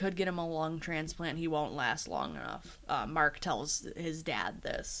 even if we could get him a lung transplant, he won't last long enough. Mark tells his dad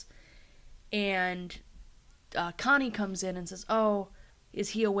this. And Connie comes in and says, is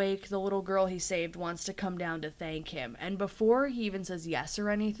he awake? The little girl he saved wants to come down to thank him. And before he even says yes or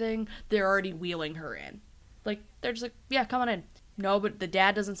anything, they're already wheeling her in. Like, they're just like, yeah, come on in. No, but the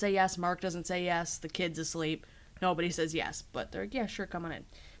dad doesn't say yes. Mark doesn't say yes. The kid's asleep. Nobody says yes. But they're like, yeah, sure, come on in.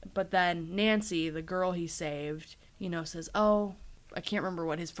 But then Nancy, the girl he saved, says, I can't remember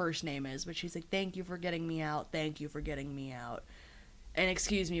what his first name is, but she's like, thank you for getting me out. Thank you for getting me out. And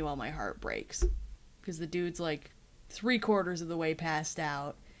excuse me while my heart breaks. Because the dude's like 3/4 of the way passed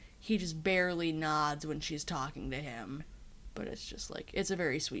out. He just barely nods when she's talking to him. But it's just like, it's a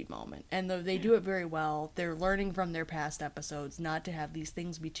very sweet moment. And they do it very well. They're learning from their past episodes not to have these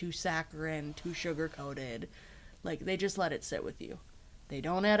things be too saccharine, too sugar-coated. Like, they just let it sit with you. They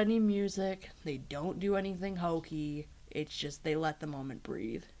don't add any music. They don't do anything hokey. It's just they let the moment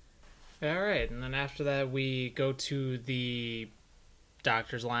breathe. All right. And then after that, we go to the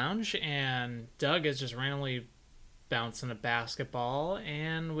doctor's lounge, and Doug is just randomly bouncing a basketball,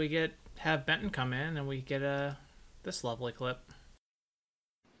 and we have Benton come in, and we get this lovely clip.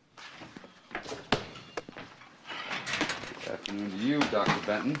 Good afternoon to you, Dr.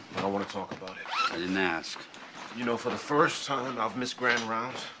 Benton. I don't want to talk about it. I didn't ask. For the first time, I've missed grand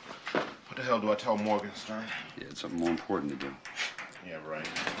rounds. What the hell do I tell Morgenstern? You had something more important to do. Yeah, right.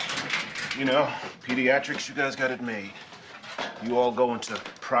 Pediatrics, you guys got it made. You all go into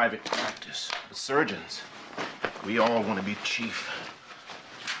private practice. The surgeons, we all want to be chief.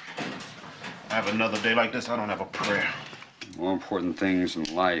 I have another day like this, I don't have a prayer. More important things in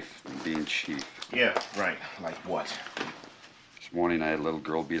life than being chief. Yeah, right. Like what? This morning I had a little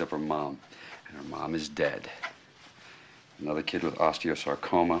girl beat up her mom, and her mom is dead. Another kid with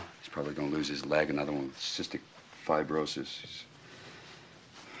osteosarcoma. He's probably going to lose his leg. Another one with cystic fibrosis.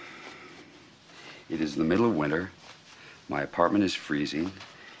 It is the middle of winter. My apartment is freezing.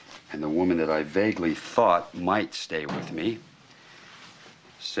 And the woman that I vaguely thought might stay with me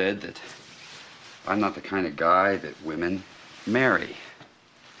said that I'm not the kind of guy that women marry.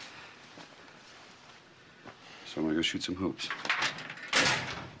 So I'm going to go shoot some hoops.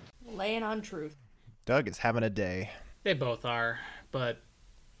 Laying on truth. Doug is having a day. They both are, but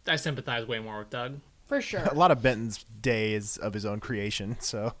I sympathize way more with Doug. For sure. A lot of Benton's day is of his own creation,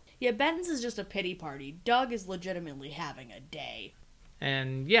 so. Yeah, Benton's is just a pity party. Doug is legitimately having a day.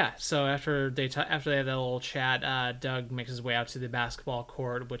 And yeah, so after they have that little chat, Doug makes his way out to the basketball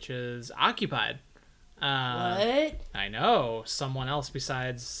court, which is occupied What? I know. Someone else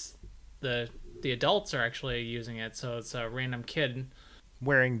besides the adults are actually using it, so it's a random kid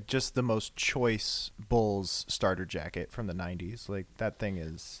wearing just the most choice Bulls starter jacket from the 90s. Like, that thing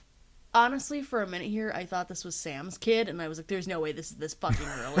is... Honestly, for a minute here, I thought this was Sam's kid, and I was like, there's no way this is this fucking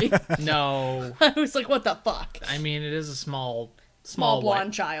early. No. I was like, what the fuck? I mean, it is a small blonde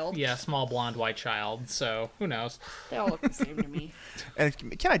white child. Yeah, small blonde white child, so who knows? They all look the same to me.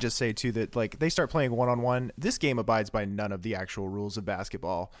 And can I just say, too, that, like, they start playing one-on-one. This game abides by none of the actual rules of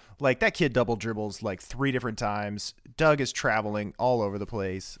basketball. Like, that kid double dribbles, like, 3 different times. Doug is traveling all over the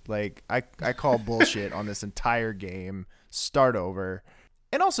place. Like, I call bullshit on this entire game. Start over.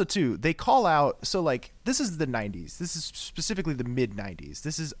 And also, too, they call out... So, like, this is the 90s. This is specifically the mid-90s.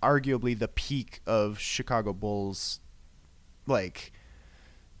 This is arguably the peak of Chicago Bulls, like...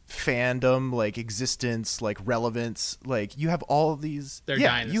 fandom, like existence, like relevance. Like, you have all of these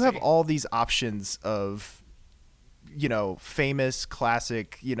dynasty. You have all these options of, you know, famous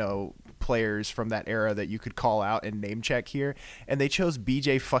classic, you know, players from that era that you could call out and name check here, and they chose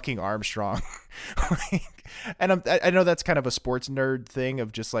BJ fucking Armstrong. Like, and I know that's kind of a sports nerd thing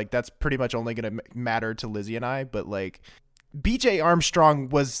of just like, that's pretty much only going to matter to Lizzie and I, but like, BJ Armstrong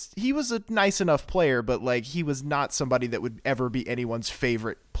was a nice enough player, but like, he was not somebody that would ever be anyone's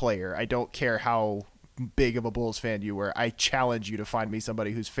favorite player. I don't care how big of a Bulls fan you were. I challenge you to find me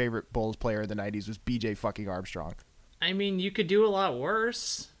somebody whose favorite Bulls player in the 90s was BJ fucking Armstrong. I mean, you could do a lot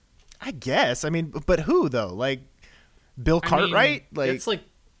worse. I guess. I mean, but who though? Like Bill Cartwright? Like, it's like,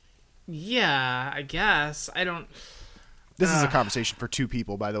 yeah, I guess. I don't. This is a conversation for 2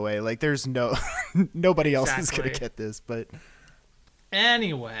 people, by the way. Like, there's nobody else is going to get this, but...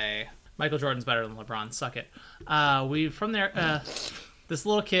 Anyway, Michael Jordan's better than LeBron. Suck it. This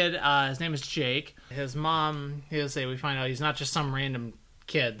little kid, his name is Jake. His mom, we find out he's not just some random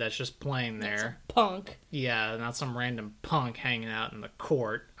kid that's just playing there. That's a punk. Yeah, not some random punk hanging out in the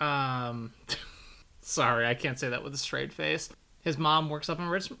court. Sorry, I can't say that with a straight face. His mom works up in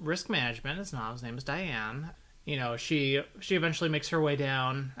risk management. His mom's name is Diane. You know, she eventually makes her way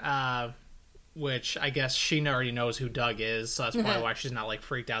down, which I guess she already knows who Doug is, so that's probably why she's not, like,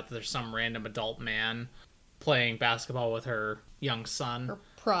 freaked out that there's some random adult man playing basketball with her young son. Her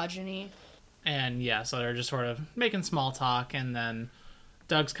progeny. And, yeah, so they're just sort of making small talk, and then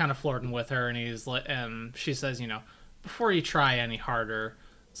Doug's kind of flirting with her, and she says, you know, before you try any harder,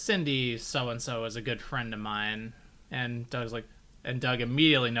 Cindy so-and-so is a good friend of mine. And Doug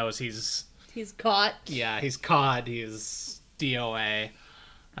immediately knows he's caught. Yeah, he's caught. He's DOA.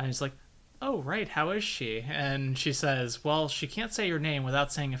 And he's like, oh, right, how is she? And she says, well, she can't say your name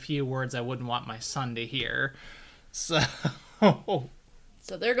without saying a few words I wouldn't want my son to hear. So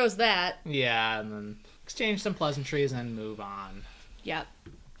there goes that. Yeah, and then exchange some pleasantries and move on. Yep.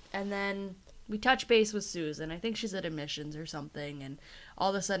 And then we touch base with Susan. I think she's at admissions or something, and all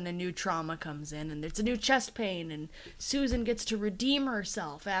of a sudden a new trauma comes in, and it's a new chest pain, and Susan gets to redeem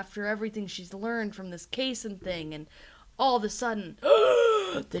herself after everything she's learned from this Kaysen thing, and all of a sudden,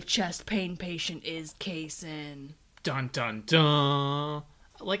 the chest pain patient is Kaysen. Dun dun dun.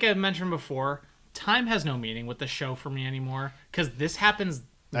 Like I mentioned before, time has no meaning with the show for me anymore, because this happens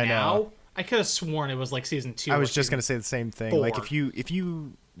now. I know. I could have sworn it was like season 2. I was just going to say the same thing. 4. Like, if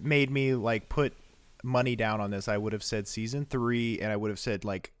you made me like put money down on this, I would have said season 3, and I would have said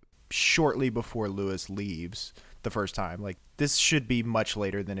like shortly before Lewis leaves the first time. Like, this should be much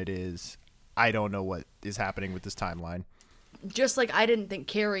later than it is. I don't know what is happening with this timeline. Just like I didn't think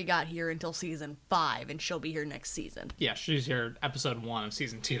Carrie got here until season 5, and she'll be here next season. Yeah, she's here episode 1 of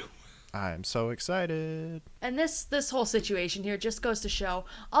season 2. I'm so excited. And this whole situation here just goes to show,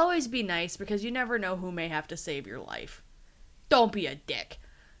 always be nice, because you never know who may have to save your life. Don't be a dick.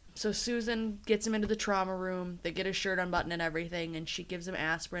 So Susan gets him into the trauma room. They get his shirt unbuttoned and everything, and she gives him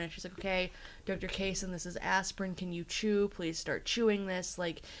aspirin. And she's like, okay, Dr. Kaysen, this is aspirin. Can you chew? Please start chewing this.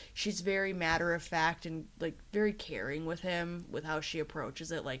 Like, she's very matter-of-fact and, like, very caring with him with how she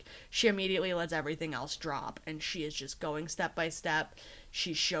approaches it. Like, she immediately lets everything else drop, and she is just going step by step.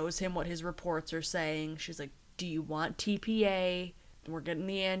 She shows him what his reports are saying. She's like, do you want TPA? We're getting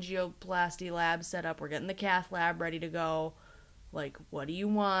the angioplasty lab set up. We're getting the cath lab ready to go. Like, what do you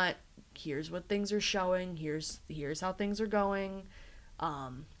want? Here's what things are showing. Here's how things are going.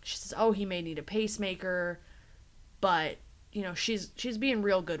 She says, oh, he may need a pacemaker. But, you know, she's being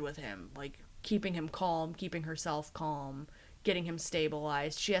real good with him. Like, keeping him calm, keeping herself calm, getting him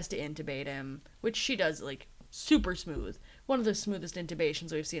stabilized. She has to intubate him, which she does, like, super smooth. One of the smoothest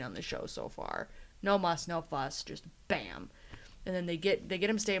intubations we've seen on the show so far. No muss, no fuss, just bam. And then they get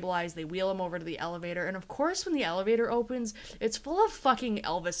him stabilized, they wheel him over to the elevator, and of course when the elevator opens, it's full of fucking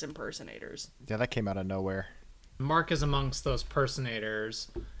Elvis impersonators. Yeah, that came out of nowhere. Mark is amongst those personators,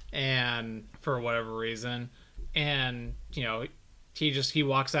 and for whatever reason, and you know, he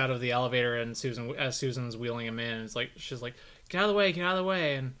walks out of the elevator, and Susan's wheeling him in, and it's like she's like, get out of the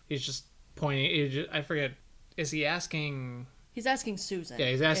way, and he's just pointing. I forget, is he asking? He's asking Susan. Yeah,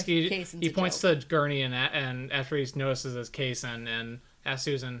 he's asking. He points to Gurney, and after he notices it's Kaysen, and asks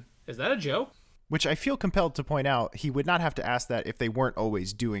Susan, "Is that a joke?" Which I feel compelled to point out, he would not have to ask that if they weren't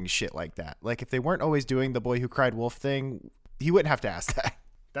always doing shit like that. Like, if they weren't always doing the boy who cried wolf thing, he wouldn't have to ask that.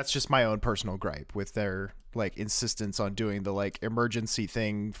 That's just my own personal gripe with their, like, insistence on doing the, like, emergency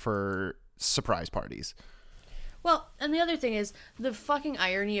thing for surprise parties. Well, and the other thing is, the fucking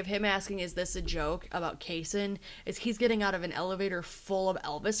irony of him asking, is this a joke, about Kaysen, is he's getting out of an elevator full of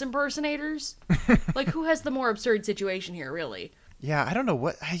Elvis impersonators. Like, who has the more absurd situation here, really? Yeah, I don't know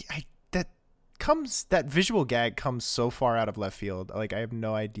what... that visual gag comes so far out of left field. Like, I have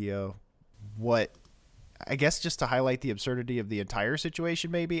no idea what... I guess just to highlight the absurdity of the entire situation,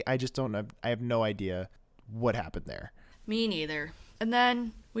 maybe. I just don't know. I have no idea what happened there. Me neither. And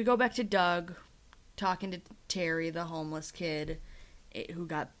then we go back to Doug, talking to Terry, the homeless kid who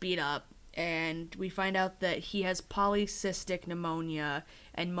got beat up, and we find out that he has polycystic pneumonia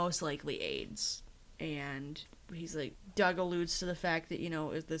and most likely AIDS. And he's like, Doug alludes to the fact that, you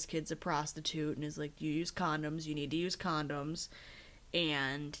know, this kid's a prostitute, and is like, you use condoms, you need to use condoms.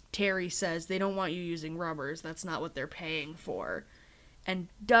 And Terry says they don't want you using rubbers, that's not what they're paying for. And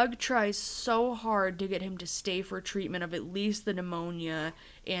Doug tries so hard to get him to stay for treatment of at least the pneumonia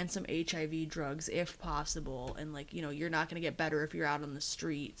and some HIV drugs, if possible. And, like, you know, you're not going to get better if you're out on the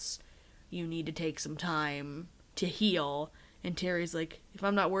streets. You need to take some time to heal. And Terry's like, if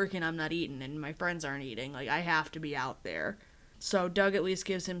I'm not working, I'm not eating, and my friends aren't eating. Like, I have to be out there. So Doug at least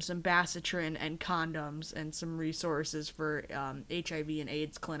gives him some Basitrin and condoms and some resources for HIV and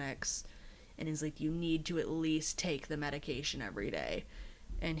AIDS clinics. And he's like, you need to at least take the medication every day.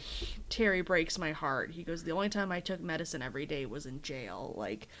 And Terry breaks my heart. He goes, the only time I took medicine every day was in jail.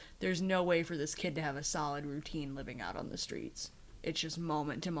 Like, there's no way for this kid to have a solid routine living out on the streets. It's just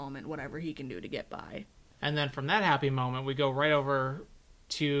moment to moment, whatever he can do to get by. And then from that happy moment, we go right over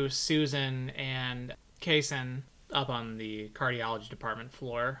to Susan and Kaysen up on the cardiology department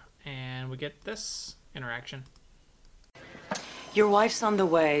floor. And we get this interaction. Your wife's on the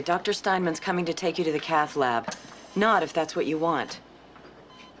way. Dr. Steinman's coming to take you to the cath lab. Not if that's what you want.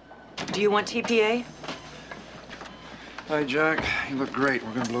 Do you want TPA? Hi, Jack. You look great.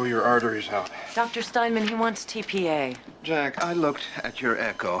 We're gonna blow your arteries out. Dr. Steinman, he wants TPA. Jack, I looked at your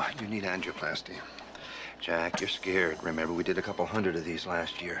echo. You need angioplasty. Jack, you're scared. Remember, we did a couple hundred of these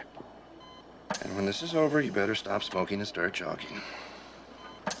last year. And when this is over, you better stop smoking and start jogging.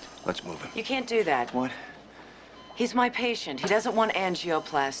 Let's move him. You can't do that. What? He's my patient. He doesn't want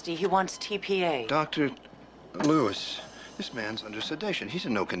angioplasty. He wants TPA. Dr. Lewis, this man's under sedation. He's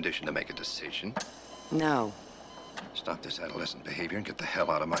in no condition to make a decision. No. Stop this adolescent behavior and get the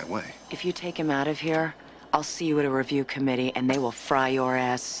hell out of my way. If you take him out of here, I'll see you at a review committee, and they will fry your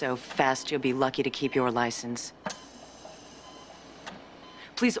ass so fast you'll be lucky to keep your license.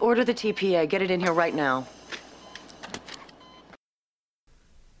 Please order the TPA. Get it in here right now.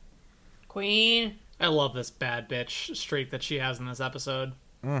 Queen. I love this bad bitch streak that she has in this episode.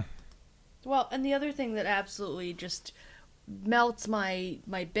 Well, and the other thing that absolutely just melts my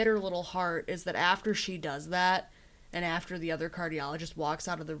bitter little heart is that after she does that, and after the other cardiologist walks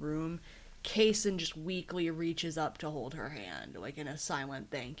out of the room, Kaysen just weakly reaches up to hold her hand, like in a silent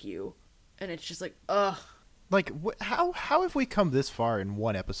thank you. And it's just like, ugh. Like, how have we come this far in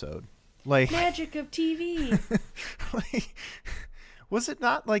one episode? Like, magic of TV. Like, was it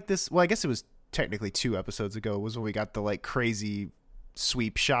not like this? Well, I guess it was technically 2 episodes ago was when we got the, like, crazy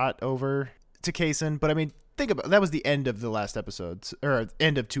sweep shot over to Kaysen. But I mean, think about that was the end of the last episode, or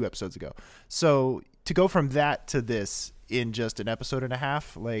end of 2 episodes ago. So to go from that to this in just an episode and a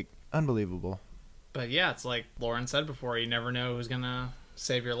half, like, unbelievable. But yeah, it's like Lauren said before, you never know who's gonna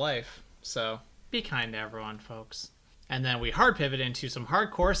save your life. So be kind to everyone, folks. And then we hard pivot into some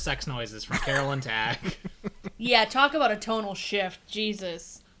hardcore sex noises from Carolyn Tagg. Yeah, talk about a tonal shift.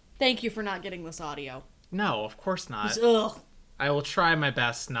 Jesus. Thank you for not getting this audio. No, of course not. Ugh. I will try my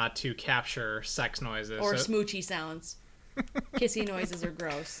best not to capture sex noises. Or smoochy sounds. Kissy noises are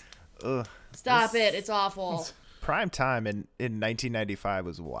gross. Ugh. Stop it. It's awful. Prime time in 1995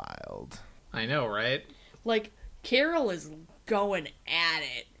 was wild. I know, right? Like, Carol is going at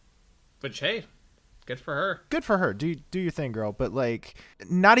it. But hey, good for her. Good for her. Do your thing, girl. But, like,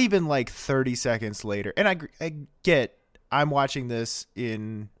 not even, like, 30 seconds later. And I get I'm watching this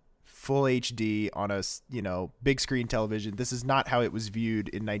in full HD on a, big screen television. This is not how it was viewed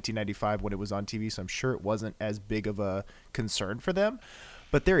in 1995 when it was on TV, so I'm sure it wasn't as big of a concern for them.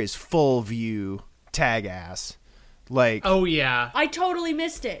 But there is full view tag ass. Like, oh yeah, I totally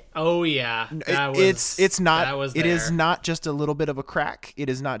missed it. Oh yeah, it's not. That was it there. is not just a little bit of a crack. It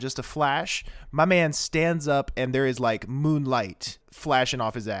is not just a flash. My man stands up and there is like moonlight flashing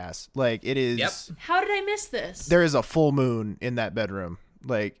off his ass. Like it is. Yep. How did I miss this? There is a full moon in that bedroom.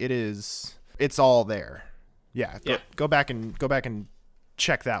 Like it is. It's all there. Yeah. Go back and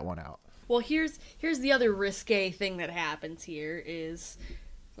check that one out. Well, here's the other risque thing that happens here is,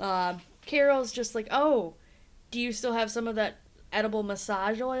 Carol's just like, oh, do you still have some of that edible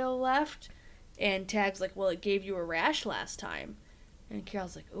massage oil left? And Tag's like, well, it gave you a rash last time. And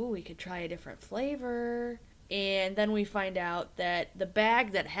Carol's like, oh, we could try a different flavor. And then we find out that the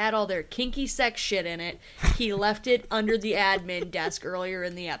bag that had all their kinky sex shit in it, he left it under the admin desk earlier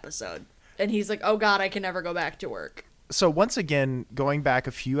in the episode. And he's like, oh God, I can never go back to work. So once again, going back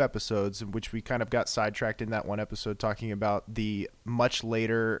a few episodes in which we kind of got sidetracked in that one episode talking about the much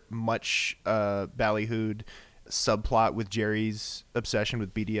later, much ballyhooed subplot with Jerry's obsession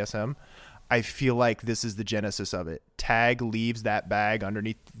with BDSM, I feel like this is the genesis of it. Tag leaves that bag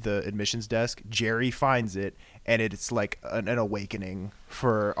underneath the admissions desk. Jerry finds it, and it's like an awakening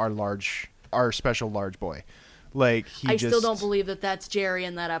for our special large boy. Like I still don't believe that that's Jerry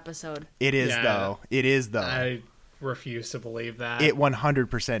in that episode. It is though. It is though. I refuse to believe that. It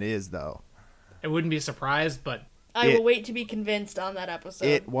 100% is though. I wouldn't be surprised, but I will wait to be convinced on that episode.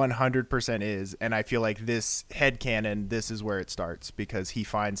 It 100% is, and I feel like this headcanon, this is where it starts, because he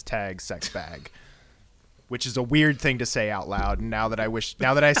finds Tag's sex bag, which is a weird thing to say out loud. And now that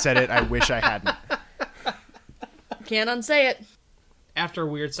I said it, I wish I hadn't. Can't unsay it. After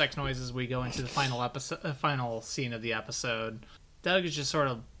weird sex noises, we go into the final scene of the episode. Doug is just sort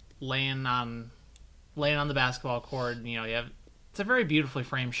of laying on the basketball court. It's a very beautifully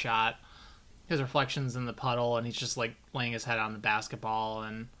framed shot. His reflections in the puddle, and he's just like laying his head on the basketball.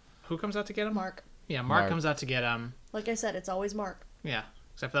 And who comes out to get him? Mark. Yeah, Mark comes out to get him. Like I said, it's always Mark. Yeah,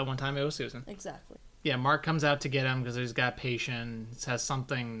 except for that one time it was Susan. Exactly. Yeah, Mark comes out to get him because he's got patience. Has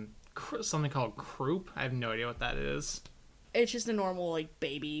something called croup. I have no idea what that is. It's just a normal like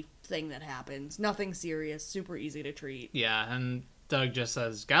baby thing that happens. Nothing serious. Super easy to treat. Yeah, and Doug just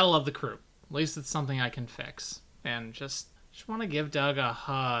says, "Gotta love the croup. At least it's something I can fix." And just want to give Doug a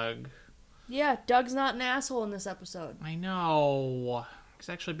hug. Yeah, Doug's not an asshole in this episode. I know. He's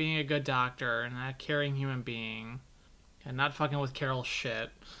actually being a good doctor and a caring human being. And not fucking with Carol's shit.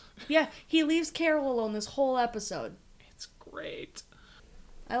 Yeah, he leaves Carol alone this whole episode. It's great.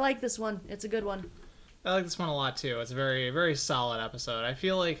 I like this one. It's a good one. I like this one a lot, too. It's a very, very solid episode. I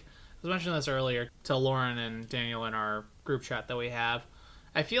feel like, I was mentioning this earlier to Lauren and Daniel in our group chat that we have.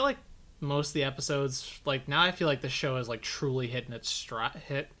 I feel like most of the episodes, like now I feel like the show is like truly hit its stride.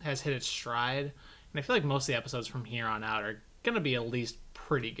 And I feel like most of the episodes from here on out are going to be at least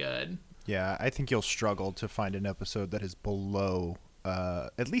pretty good. Yeah, I think you'll struggle to find an episode that is below,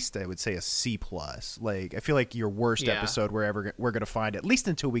 at least I would say a C+. Like, I feel like your worst episode we're going to find, at least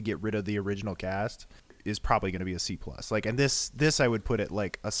until we get rid of the original cast, is probably going to be a C+. Like, and this I would put it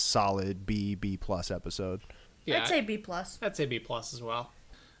like a solid B+ episode. Yeah, I'd say B+. I'd say B+ as well.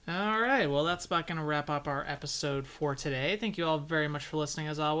 All right, well, that's about going to wrap up our episode for today. Thank you all very much for listening,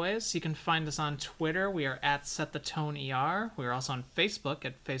 as always. You can find us on Twitter. We are at SetTheToneER. We are also on Facebook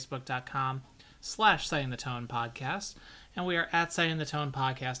at facebook.com/SettingTheTonePodcast. And we are at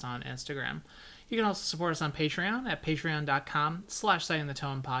SettingTheTonePodcast on Instagram. You can also support us on Patreon at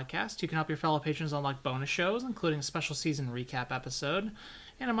patreon.com/SettingTheTonePodcast. You can help your fellow patrons unlock bonus shows, including a special season recap episode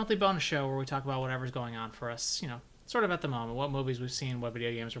and a monthly bonus show where we talk about whatever's going on for us, sort of at the moment, what movies we've seen, what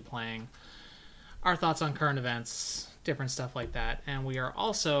video games we're playing, our thoughts on current events, different stuff like that. And we are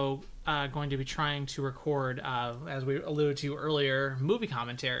also going to be trying to record, as we alluded to earlier, movie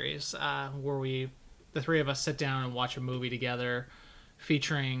commentaries, where the three of us sit down and watch a movie together,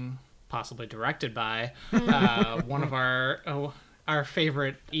 featuring, possibly directed by, one of our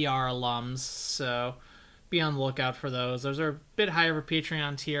favorite ER alums. So be on the lookout for those. Those are a bit higher of a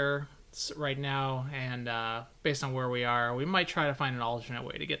Patreon tier right now, and based on where we are, we might try to find an alternate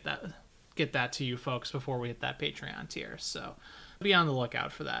way to get that to you folks before we hit that Patreon tier. So be on the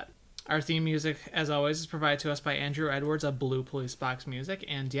lookout for that. Our theme music, as always, is provided to us by Andrew Edwards of Blue Police Box Music.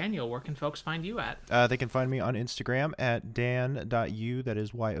 And Daniel, where can folks find you at? They can find me on Instagram at dan.u, that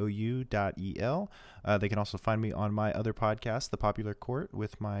is YOU.EL. They can also find me on my other podcast, The Popular Court,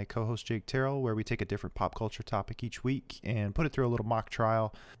 with my co-host Jake Terrell, where we take a different pop culture topic each week and put it through a little mock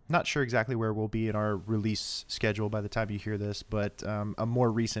trial. Not sure exactly where we'll be in our release schedule by the time you hear this, but a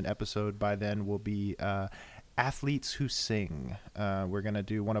more recent episode by then will be Athletes Who Sing. We're going to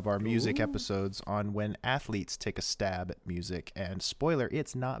do one of our music episodes on when athletes take a stab at music, and spoiler,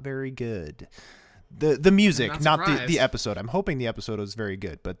 it's not very good. The music, not the episode. I'm hoping the episode was very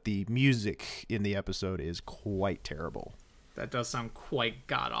good, but the music in the episode is quite terrible. That does sound quite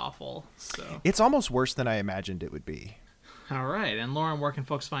god-awful. So it's almost worse than I imagined it would be. All right, and Lauren, where can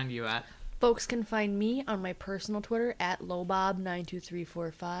folks find you at? Folks can find me on my personal Twitter at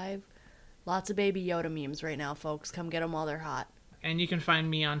lowbob92345. Lots of Baby Yoda memes right now, folks. Come get them while they're hot. And you can find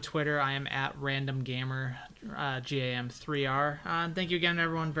me on Twitter. I am at randomgamer, GAM3R. Thank you again,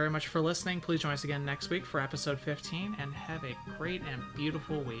 everyone, very much for listening. Please join us again next week for episode 15, and have a great and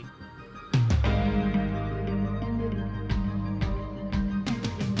beautiful week.